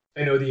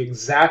 They know the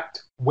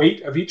exact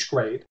weight of each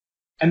grade.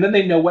 And then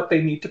they know what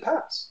they need to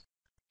pass.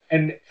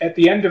 And at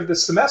the end of the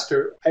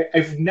semester,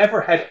 I've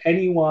never had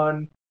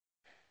anyone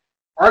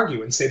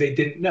argue and say they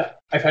didn't know.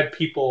 I've had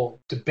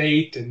people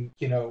debate and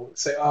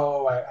say,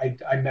 oh,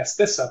 I messed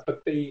this up.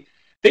 But they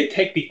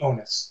take the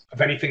onus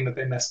of anything that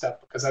they messed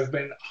up, because I've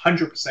been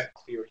 100%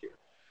 clear here.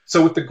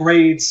 So with the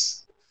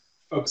grades,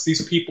 folks,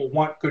 these people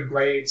want good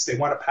grades. They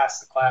want to pass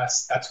the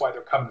class. That's why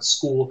they're coming to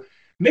school.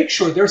 Make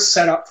sure they're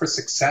set up for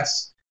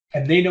success,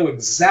 and they know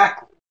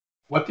exactly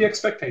what the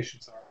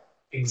expectations are,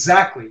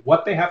 exactly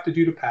what they have to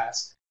do to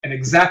pass, and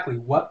exactly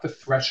what the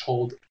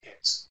threshold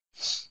is.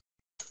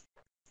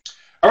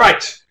 All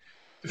right.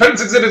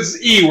 Defendant's Exhibits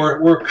E.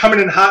 We're coming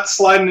in hot,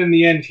 sliding in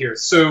the end here.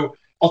 So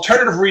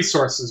alternative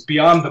resources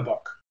beyond the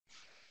book.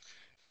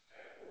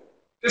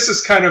 This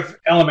is kind of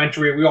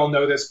elementary. We all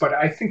know this, but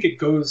I think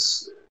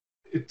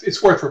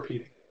it's worth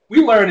repeating.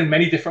 We learn in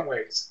many different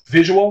ways.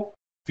 Visual,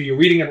 via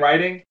reading and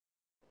writing,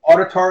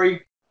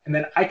 auditory, and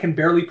then I can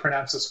barely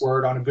pronounce this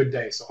word on a good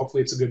day, so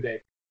hopefully it's a good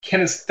day.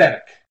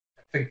 Kinesthetic.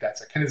 I think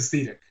that's it.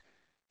 Kinesthetic.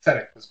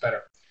 Aesthetic was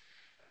better.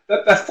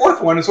 That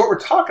fourth one is what we're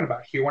talking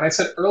about here when I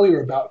said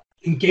earlier about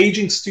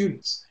engaging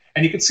students.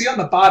 And you can see on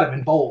the bottom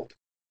in bold,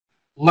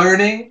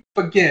 learning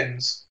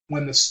begins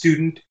when the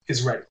student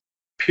is ready,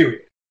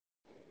 period.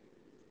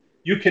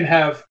 You can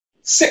have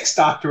 6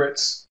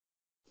 doctorates,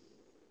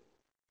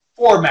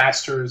 4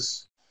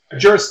 masters, a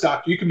Juris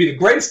Doctor. You can be the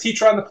greatest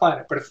teacher on the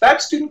planet, but if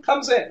that student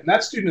comes in and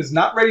that student is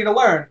not ready to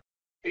learn,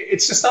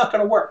 it's just not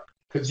going to work,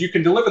 because you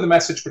can deliver the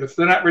message, but if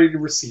they're not ready to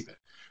receive it.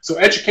 So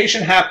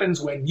education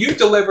happens when you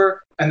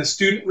deliver and the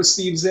student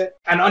receives it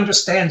and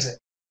understands it.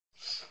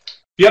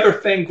 The other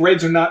thing,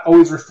 grades are not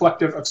always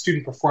reflective of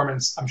student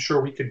performance. I'm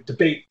sure we could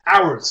debate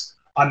hours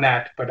on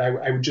that, but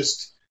I would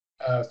just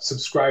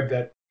subscribe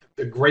that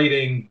the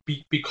grading,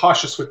 be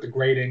cautious with the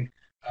grading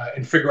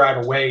and figure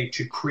out a way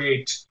to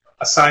create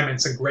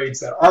assignments and grades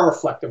that are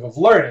reflective of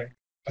learning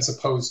as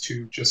opposed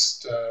to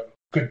just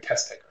good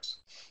test takers.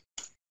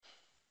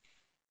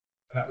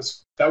 And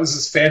that was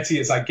as fancy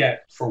as I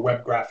get for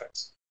web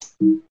graphics.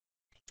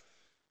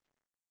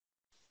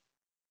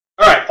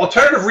 All right,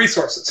 alternative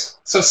resources.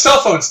 So cell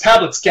phones,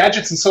 tablets,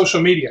 gadgets, and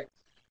social media.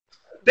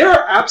 There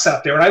are apps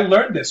out there, and I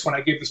learned this when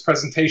I gave this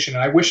presentation,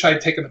 and I wish I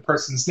had taken the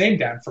person's name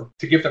down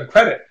to give them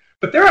credit.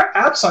 But there are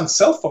apps on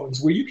cell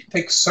phones where you can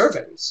take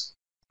surveys.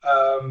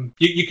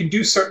 You can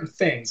do certain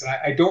things, and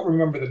I don't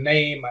remember the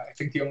name. I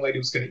think the young lady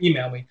was going to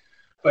email me.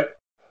 But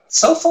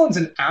cell phones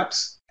and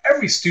apps,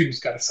 every student's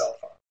got a cell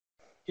phone.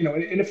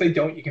 And if they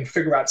don't, you can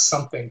figure out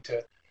something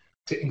to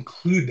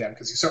include them,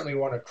 because you certainly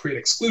want to create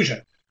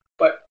exclusion.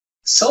 But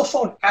cell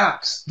phone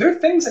apps, they're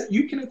things that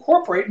you can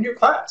incorporate in your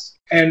class.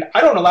 And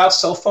I don't allow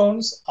cell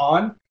phones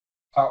on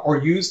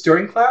or used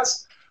during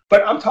class,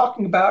 but I'm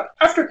talking about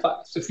after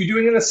class. If you're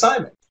doing an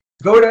assignment,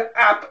 go to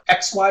app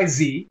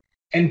XYZ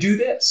and do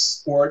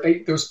this. Or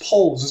there's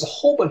polls. There's a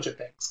whole bunch of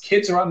things.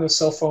 Kids are on their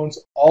cell phones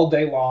all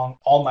day long,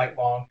 all night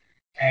long.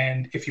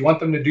 And if you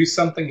want them to do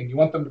something and you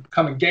want them to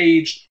become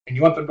engaged and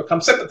you want them to become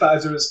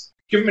sympathizers,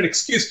 give them an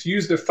excuse to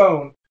use their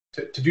phone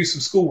to do some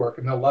schoolwork,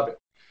 and they'll love it.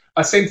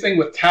 Same thing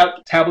with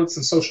tablets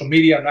and social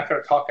media. I'm not going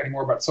to talk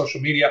anymore about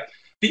social media.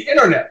 The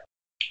internet,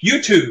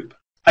 YouTube.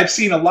 I've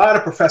seen a lot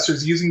of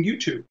professors using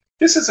YouTube.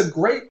 This is a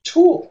great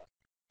tool.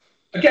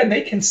 Again,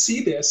 they can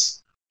see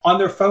this on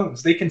their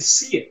phones. They can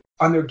see it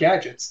on their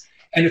gadgets.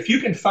 And if you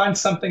can find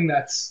something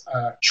that's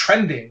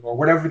trending, or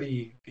whatever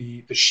the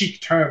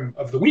chic term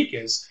of the week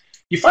is,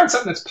 you find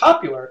something that's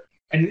popular,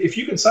 and if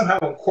you can somehow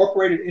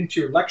incorporate it into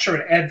your lecture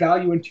and add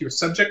value into your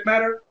subject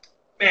matter,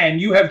 man,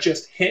 you have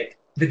just hit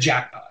the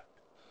jackpot.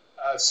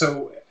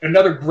 So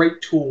another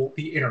great tool,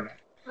 the internet.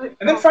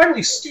 And then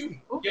finally, student.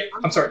 Yeah,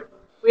 I'm sorry.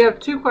 We have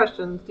 2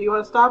 questions. Do you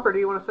want to stop, or do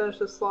you want to finish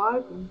this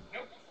slide? Nope.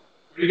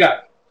 What do you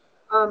got?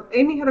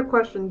 Amy had a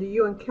question. Do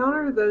you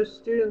encounter those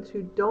students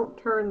who don't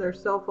turn their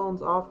cell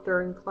phones off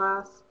during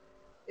class?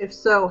 If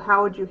so,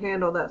 how would you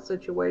handle that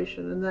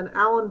situation? And then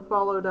Alan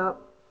followed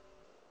up.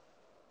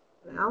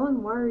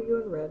 Alan, why are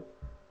you in red?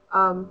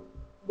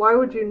 why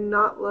would you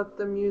not let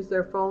them use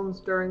their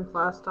phones during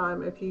class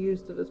time if you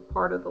used it as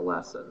part of the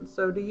lesson?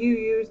 So do you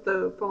use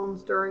the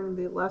phones during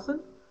the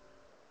lesson?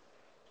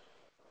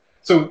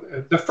 So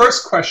the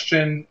first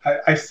question,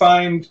 I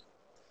find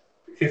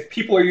if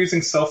people are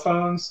using cell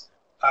phones,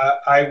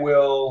 I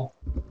will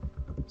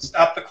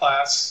stop the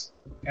class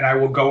and I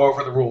will go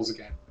over the rules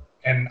again.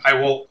 And I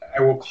will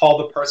call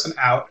the person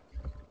out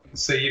and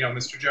say,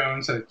 Mr.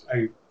 Jones,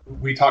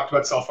 we talked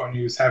about cell phone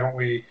use, haven't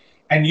we?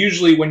 And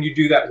usually when you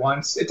do that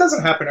once, it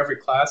doesn't happen every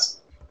class,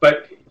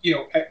 but,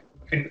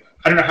 and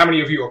I don't know how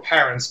many of you are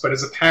parents, but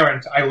as a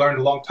parent, I learned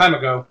a long time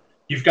ago,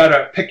 you've got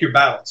to pick your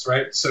battles,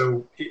 right?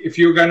 So if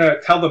you're going to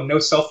tell them no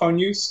cell phone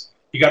use,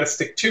 you got to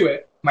stick to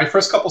it. My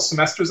first couple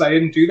semesters, I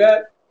didn't do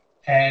that.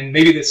 And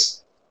maybe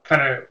this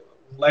kind of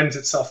lends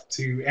itself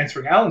to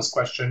answering Alan's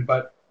question,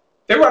 but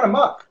they run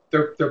amok.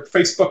 They're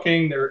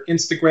Facebooking, they're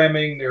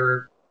Instagramming,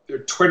 they're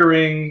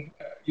Twittering,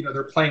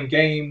 they're playing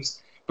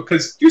games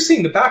because you're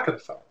seeing the back of the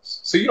phones.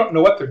 So you don't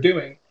know what they're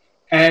doing.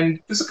 And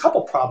there's a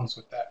couple problems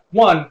with that.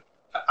 One,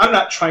 I'm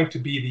not trying to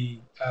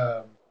be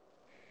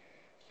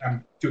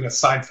I'm doing a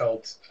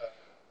Seinfeld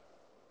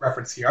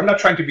reference here. I'm not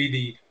trying to be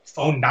the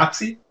phone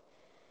Nazi,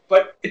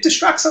 but it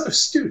distracts other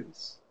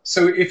students.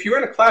 So if you're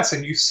in a class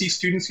and you see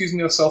students using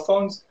their cell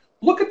phones,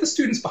 look at the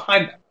students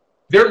behind them.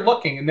 They're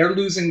looking and they're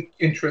losing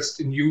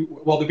interest in you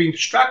while they're being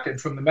distracted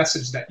from the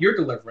message that you're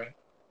delivering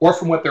or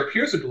from what their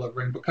peers are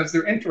delivering because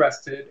they're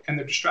interested and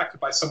they're distracted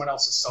by someone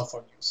else's cell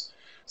phone use.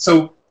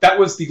 So that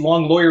was the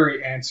long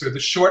lawyery answer. The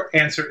short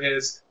answer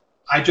is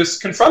I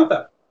just confront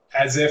them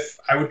as if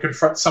I would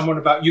confront someone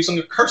about using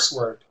a curse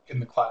word in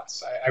the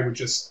class. I would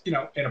just, in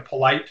a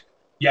polite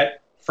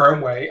yet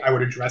firm way, I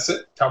would address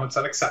it, tell them it's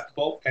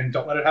unacceptable, and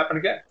don't let it happen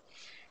again.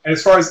 And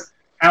as far as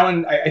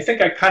Alan, I think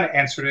I kind of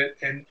answered it.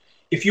 And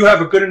if you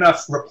have a good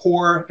enough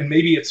rapport, and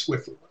maybe it's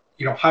with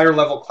higher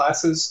level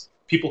classes,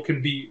 people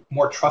can be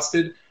more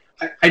trusted.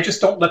 I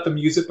just don't let them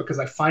use it because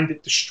I find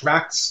it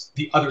distracts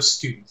the other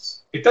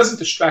students. It doesn't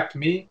distract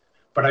me,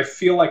 but I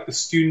feel like the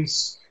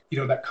students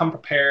that come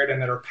prepared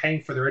and that are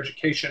paying for their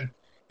education,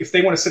 if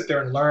they want to sit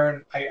there and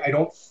learn, I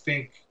don't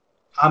think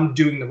I'm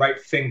doing the right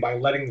thing by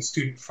letting the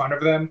student in front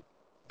of them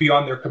be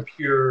on their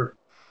computer,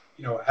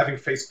 having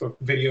Facebook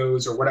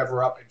videos or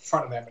whatever up in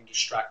front of them and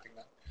distracting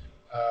them.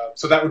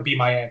 So that would be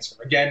my answer.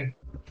 Again,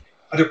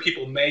 other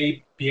people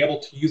may be able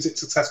to use it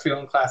successfully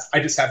in class. I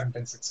just haven't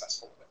been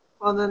successful with it.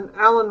 Well, then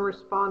Alan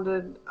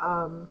responded,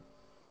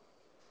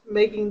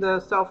 making the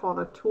cell phone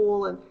a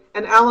tool,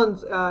 and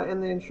Alan's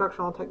in the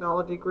instructional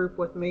technology group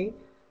with me,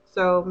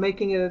 so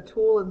making it a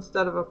tool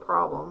instead of a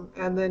problem.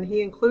 And then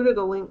he included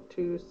a link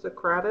to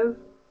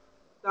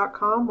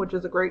Socrative.com, which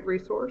is a great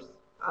resource.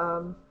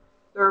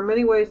 There are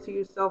many ways to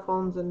use cell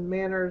phones in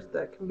manners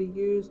that can be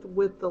used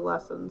with the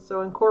lesson.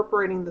 So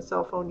incorporating the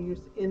cell phone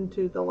use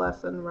into the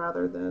lesson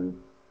rather than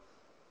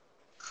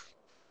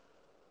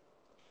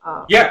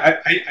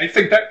I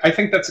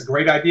think that's a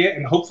great idea,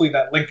 and hopefully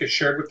that link is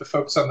shared with the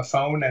folks on the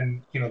phone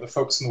and the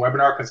folks in the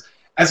webinar. Because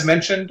as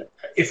mentioned,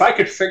 if I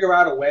could figure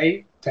out a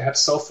way to have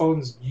cell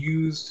phones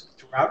used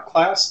throughout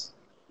class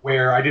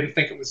where I didn't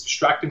think it was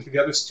distracting to the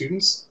other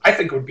students, I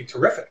think it would be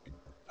terrific.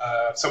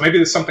 So maybe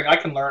there's something I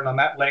can learn on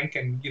that link,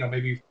 and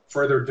maybe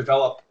further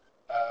develop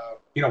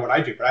what I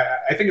do. But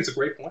I think it's a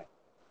great point.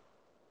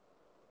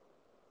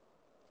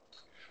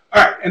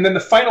 All right, and then the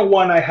final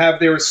one I have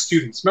there is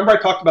students. Remember I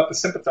talked about the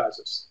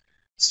sympathizers.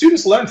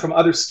 Students learn from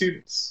other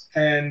students,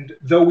 and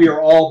though we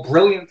are all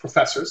brilliant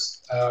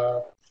professors,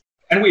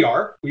 and we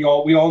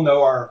all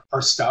know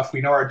our stuff, we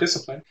know our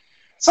discipline,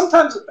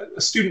 sometimes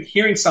a student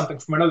hearing something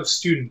from another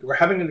student or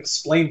having it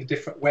explained a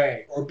different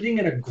way or being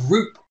in a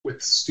group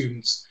with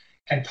students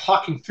and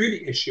talking through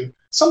the issue,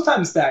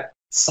 sometimes that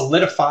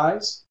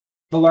solidifies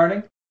the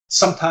learning.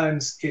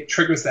 Sometimes it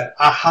triggers that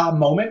aha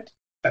moment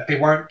that they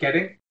weren't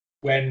getting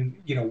when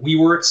we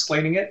were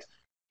explaining it,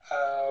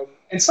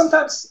 and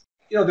sometimes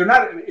they're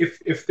not.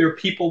 If they're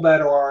people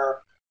that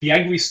are the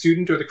angry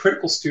student or the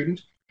critical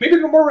student, maybe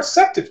they're more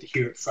receptive to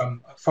hear it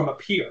from a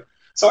peer.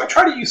 So I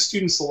try to use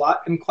students a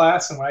lot in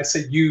class, and when I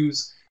say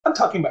use, I'm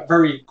talking about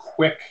very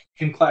quick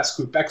in-class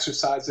group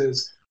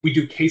exercises. We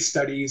do case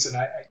studies, and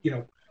I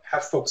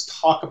have folks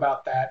talk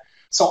about that.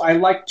 So I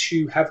like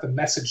to have the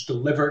message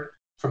delivered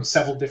from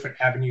several different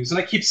avenues. And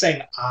I keep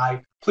saying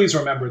please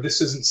remember,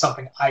 this isn't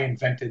something I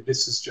invented.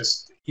 This is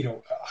just,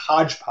 a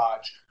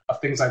hodgepodge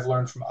of things I've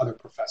learned from other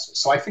professors.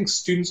 So I think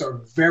students are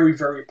very,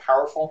 very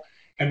powerful.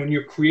 And when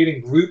you're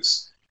creating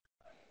groups,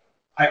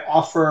 I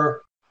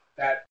offer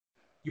that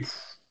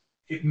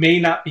it may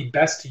not be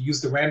best to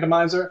use the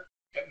randomizer.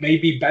 It may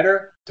be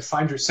better to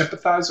find your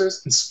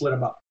sympathizers and split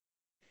them up.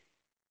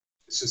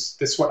 This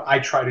is what I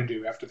try to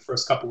do after the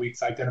first couple of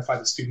weeks. I identify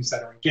the students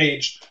that are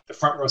engaged, the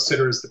front row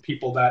sitters, the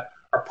people that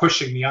are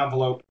pushing the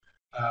envelope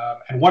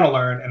and want to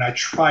learn, and I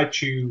try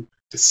to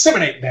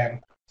disseminate them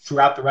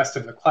throughout the rest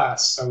of the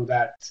class so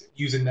that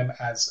using them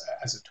as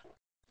a tool.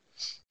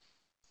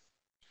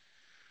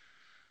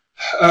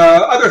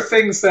 Other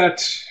things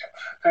that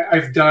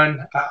I've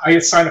done, I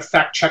assign a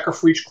fact checker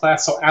for each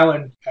class. So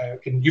Alan,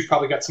 and you've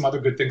probably got some other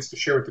good things to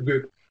share with the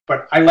group,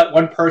 but I let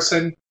one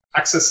person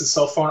access his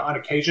cell phone on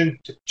occasion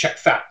to check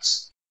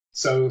facts.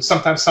 So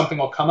sometimes something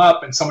will come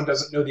up and someone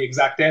doesn't know the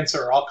exact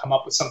answer, or I'll come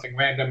up with something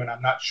random and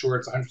I'm not sure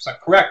it's 100%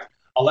 correct.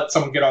 I'll let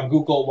someone get on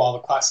Google while the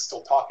class is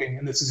still talking,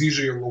 and this is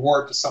usually a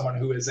reward to someone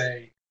who is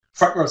a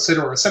front row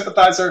sitter or a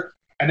sympathizer,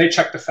 and they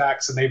check the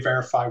facts and they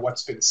verify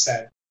what's been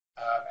said.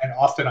 And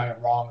often I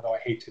am wrong, though I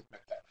hate to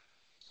admit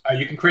that.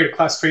 You can create a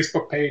class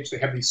Facebook page. They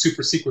have these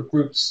super secret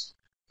groups.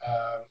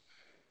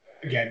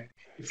 Again,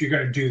 if you're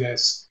going to do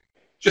this,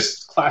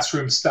 just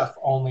classroom stuff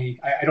only.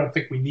 I don't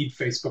think we need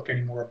Facebook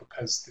anymore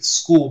because the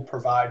school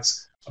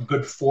provides a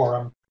good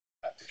forum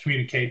to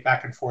communicate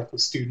back and forth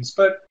with students.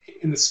 But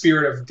in the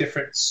spirit of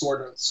different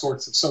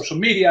sorts of social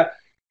media,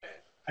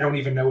 I don't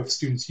even know if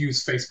students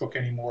use Facebook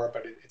anymore,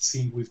 but it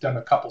seems we've done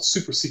a couple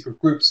super secret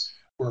groups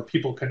where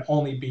people can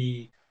only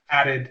be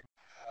added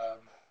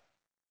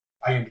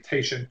by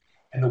invitation.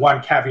 And the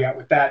one caveat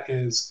with that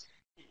is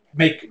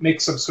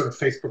make some sort of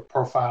Facebook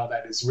profile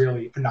that is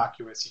really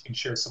innocuous. You can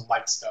share some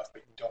light stuff,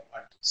 but you don't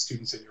want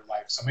students in your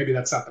life. So maybe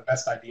that's not the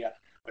best idea,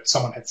 but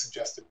someone had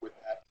suggested with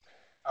that.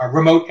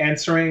 Remote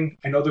answering,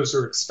 I know those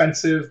are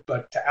expensive,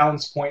 but to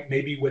Alan's point,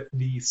 maybe with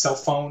the cell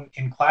phone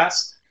in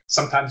class,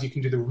 sometimes you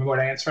can do the remote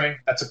answering.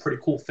 That's a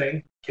pretty cool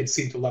thing. Kids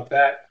seem to love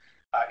that.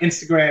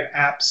 Instagram,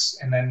 apps,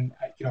 and then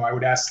I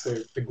would ask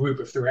the group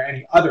if there are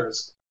any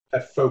others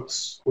that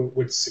folks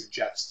would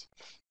suggest.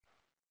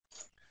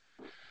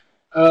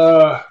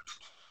 Yeah,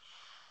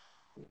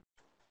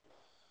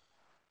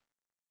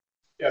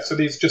 so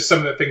these are just some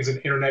of the things in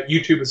the internet.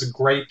 YouTube is a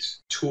great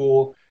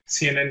tool.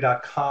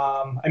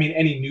 CNN.com. I mean,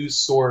 any news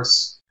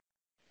source.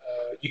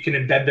 You can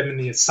embed them in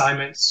the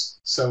assignments.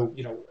 So,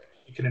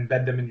 you can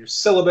embed them in your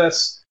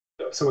syllabus.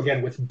 So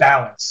again, with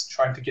balance,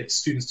 trying to get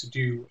students to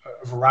do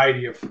a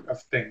variety of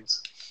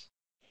things.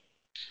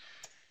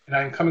 And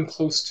I'm coming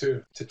close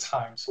to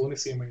time, so let me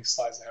see how many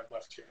slides I have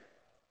left here.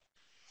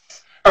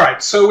 All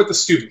right, so with the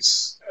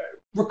students.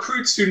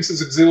 Recruit students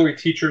as auxiliary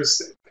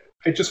teachers.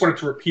 I just wanted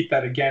to repeat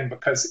that again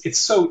because it's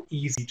so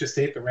easy just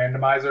to hit the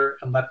randomizer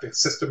and let the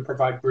system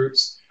provide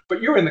groups.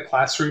 But you're in the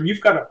classroom,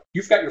 you've got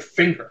your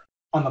finger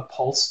on the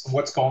pulse of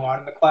what's going on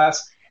in the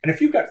class. And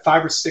if you've got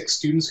 5 or 6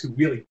 students who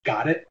really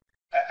got it,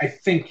 I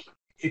think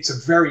it's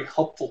a very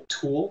helpful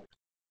tool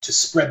to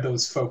spread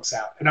those folks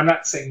out. And I'm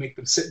not saying make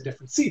them sit in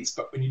different seats,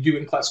 but when you do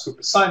in-class group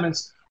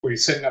assignments where you're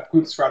setting up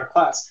groups throughout a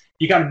class,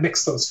 you got to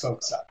mix those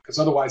folks up because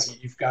otherwise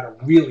you've got a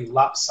really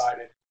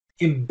lopsided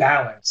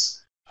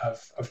imbalance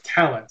of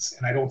talents,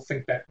 and I don't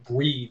think that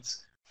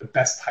breeds the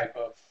best type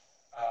of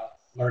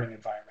learning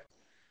environment.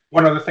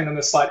 One other thing on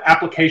this slide,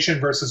 application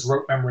versus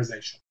rote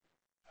memorization.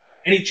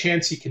 Any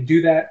chance you can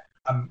do that,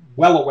 I'm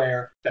well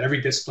aware that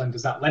every discipline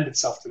does not lend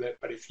itself to that,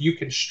 but if you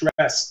can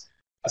stress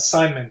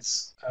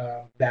assignments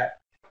that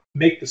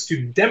make the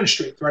student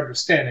demonstrate their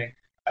understanding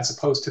as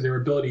opposed to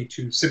their ability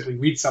to simply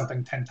read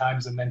something 10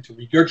 times and then to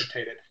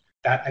regurgitate it,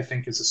 that I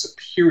think is a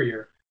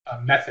superior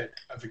method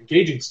of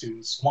engaging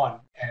students, one,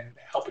 and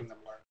helping them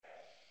learn.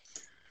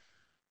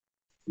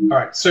 All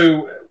right,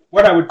 so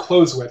what I would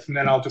close with, and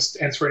then I'll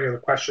just answer any other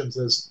questions,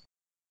 is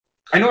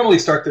I normally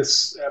start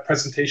this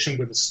presentation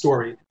with a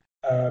story.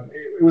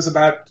 It was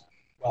about,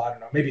 well, I don't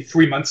know, maybe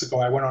 3 months ago,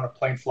 I went on a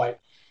plane flight,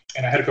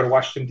 and I had to go to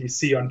Washington,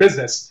 D.C. on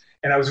business,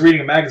 and I was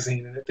reading a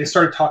magazine, and they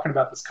started talking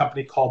about this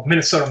company called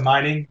Minnesota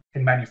Mining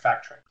and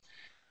Manufacturing.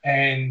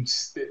 And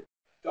the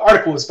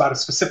article was about a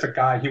specific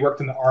guy. He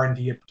worked in the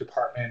R&D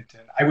department,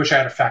 and I wish I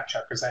had a fact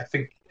check because I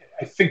think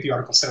the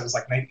article said it was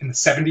like in the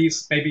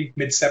 70s, maybe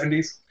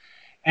mid-70s.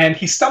 And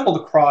he stumbled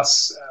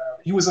across,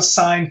 he was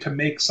assigned to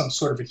make some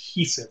sort of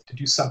adhesive to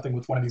do something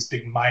with one of these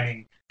big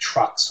mining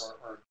trucks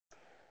or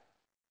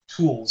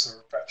tools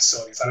or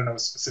facilities. I don't know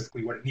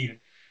specifically what it needed,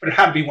 but it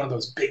had to be one of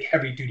those big,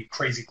 heavy-duty,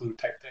 crazy glue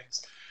type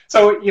things.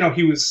 So,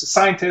 he was a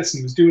scientist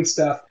and he was doing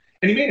stuff,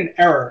 and he made an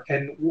error,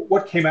 and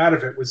what came out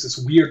of it was this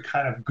weird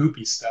kind of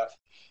goopy stuff.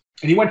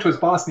 And he went to his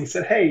boss and he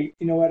said, hey,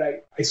 you know what,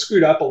 I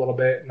screwed up a little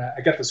bit and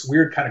I got this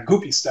weird kind of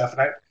goopy stuff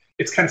and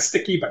it's kind of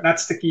sticky but not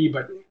sticky,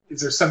 but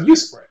is there some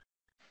use for it?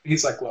 And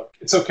he's like, look,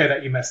 it's okay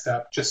that you messed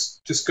up.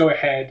 Just go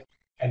ahead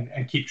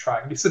and keep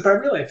trying. And he said,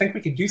 but I think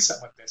we can do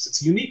something with this.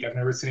 It's unique. I've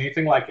never seen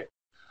anything like it.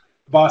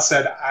 The boss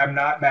said, I'm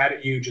not mad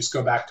at you. Just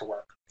go back to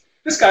work.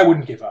 This guy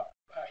wouldn't give up.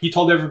 He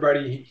told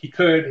everybody he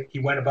could. He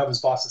went above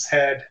his boss's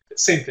head.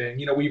 Same thing.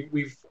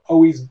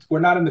 We're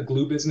not in the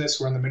glue business.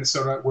 We're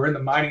in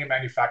the mining and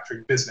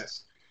manufacturing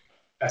business.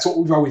 That's what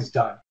we've always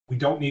done. We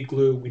don't need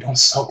glue. We don't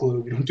sell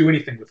glue. We don't do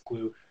anything with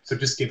glue. So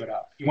just give it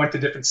up. He went to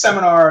different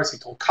seminars. He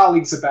told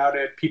colleagues about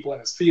it, people in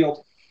his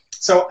field.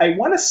 So I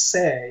want to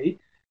say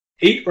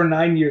 8 or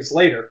 9 years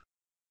later,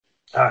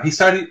 he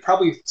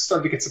probably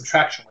started to get some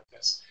traction with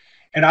this.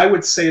 And I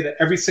would say that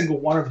every single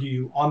one of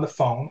you on the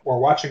phone or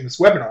watching this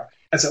webinar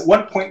has at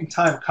one point in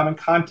time come in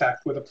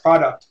contact with a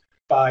product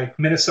by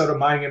Minnesota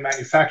Mining and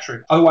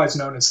Manufacturing, otherwise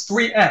known as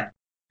 3M.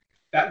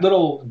 That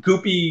little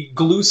goopy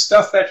glue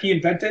stuff that he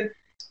invented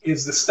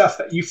is the stuff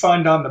that you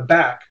find on the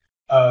back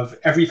of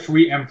every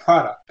 3M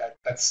product,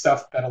 that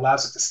stuff that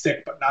allows it to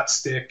stick but not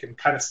stick and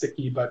kind of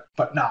sticky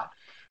but not.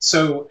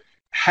 So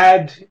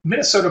had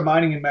Minnesota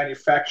Mining and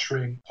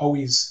Manufacturing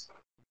always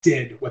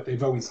did what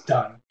they've always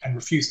done and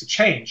refused to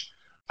change,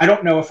 I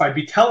don't know if I'd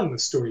be telling the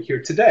story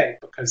here today,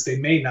 because they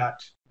may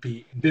not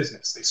be in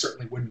business. They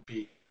certainly wouldn't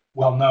be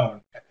well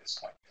known at this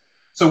point.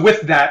 So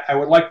with that, I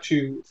would like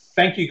to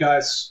thank you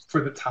guys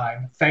for the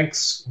time.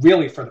 Thanks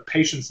really for the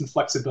patience and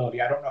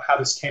flexibility. I don't know how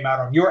this came out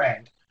on your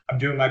end. I'm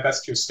doing my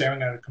best here,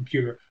 staring at a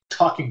computer,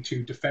 talking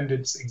to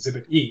Defendant's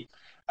Exhibit E.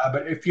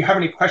 But if you have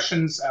any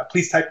questions,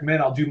 please type them in.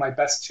 I'll do my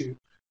best to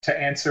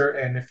answer.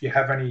 And if you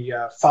have any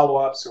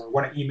follow-ups or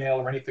want to email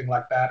or anything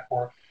like that,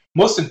 or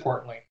most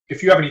importantly,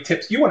 if you have any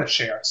tips you want to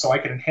share so I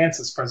can enhance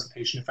this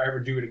presentation if I ever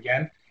do it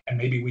again, and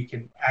maybe we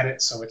can add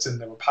it so it's in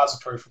the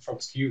repository for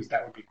folks to use,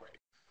 that would be great.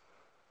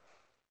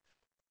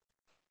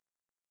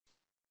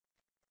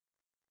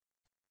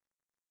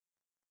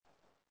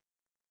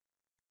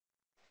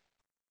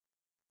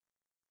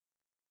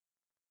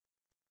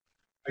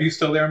 Are you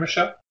still there,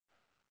 Michelle?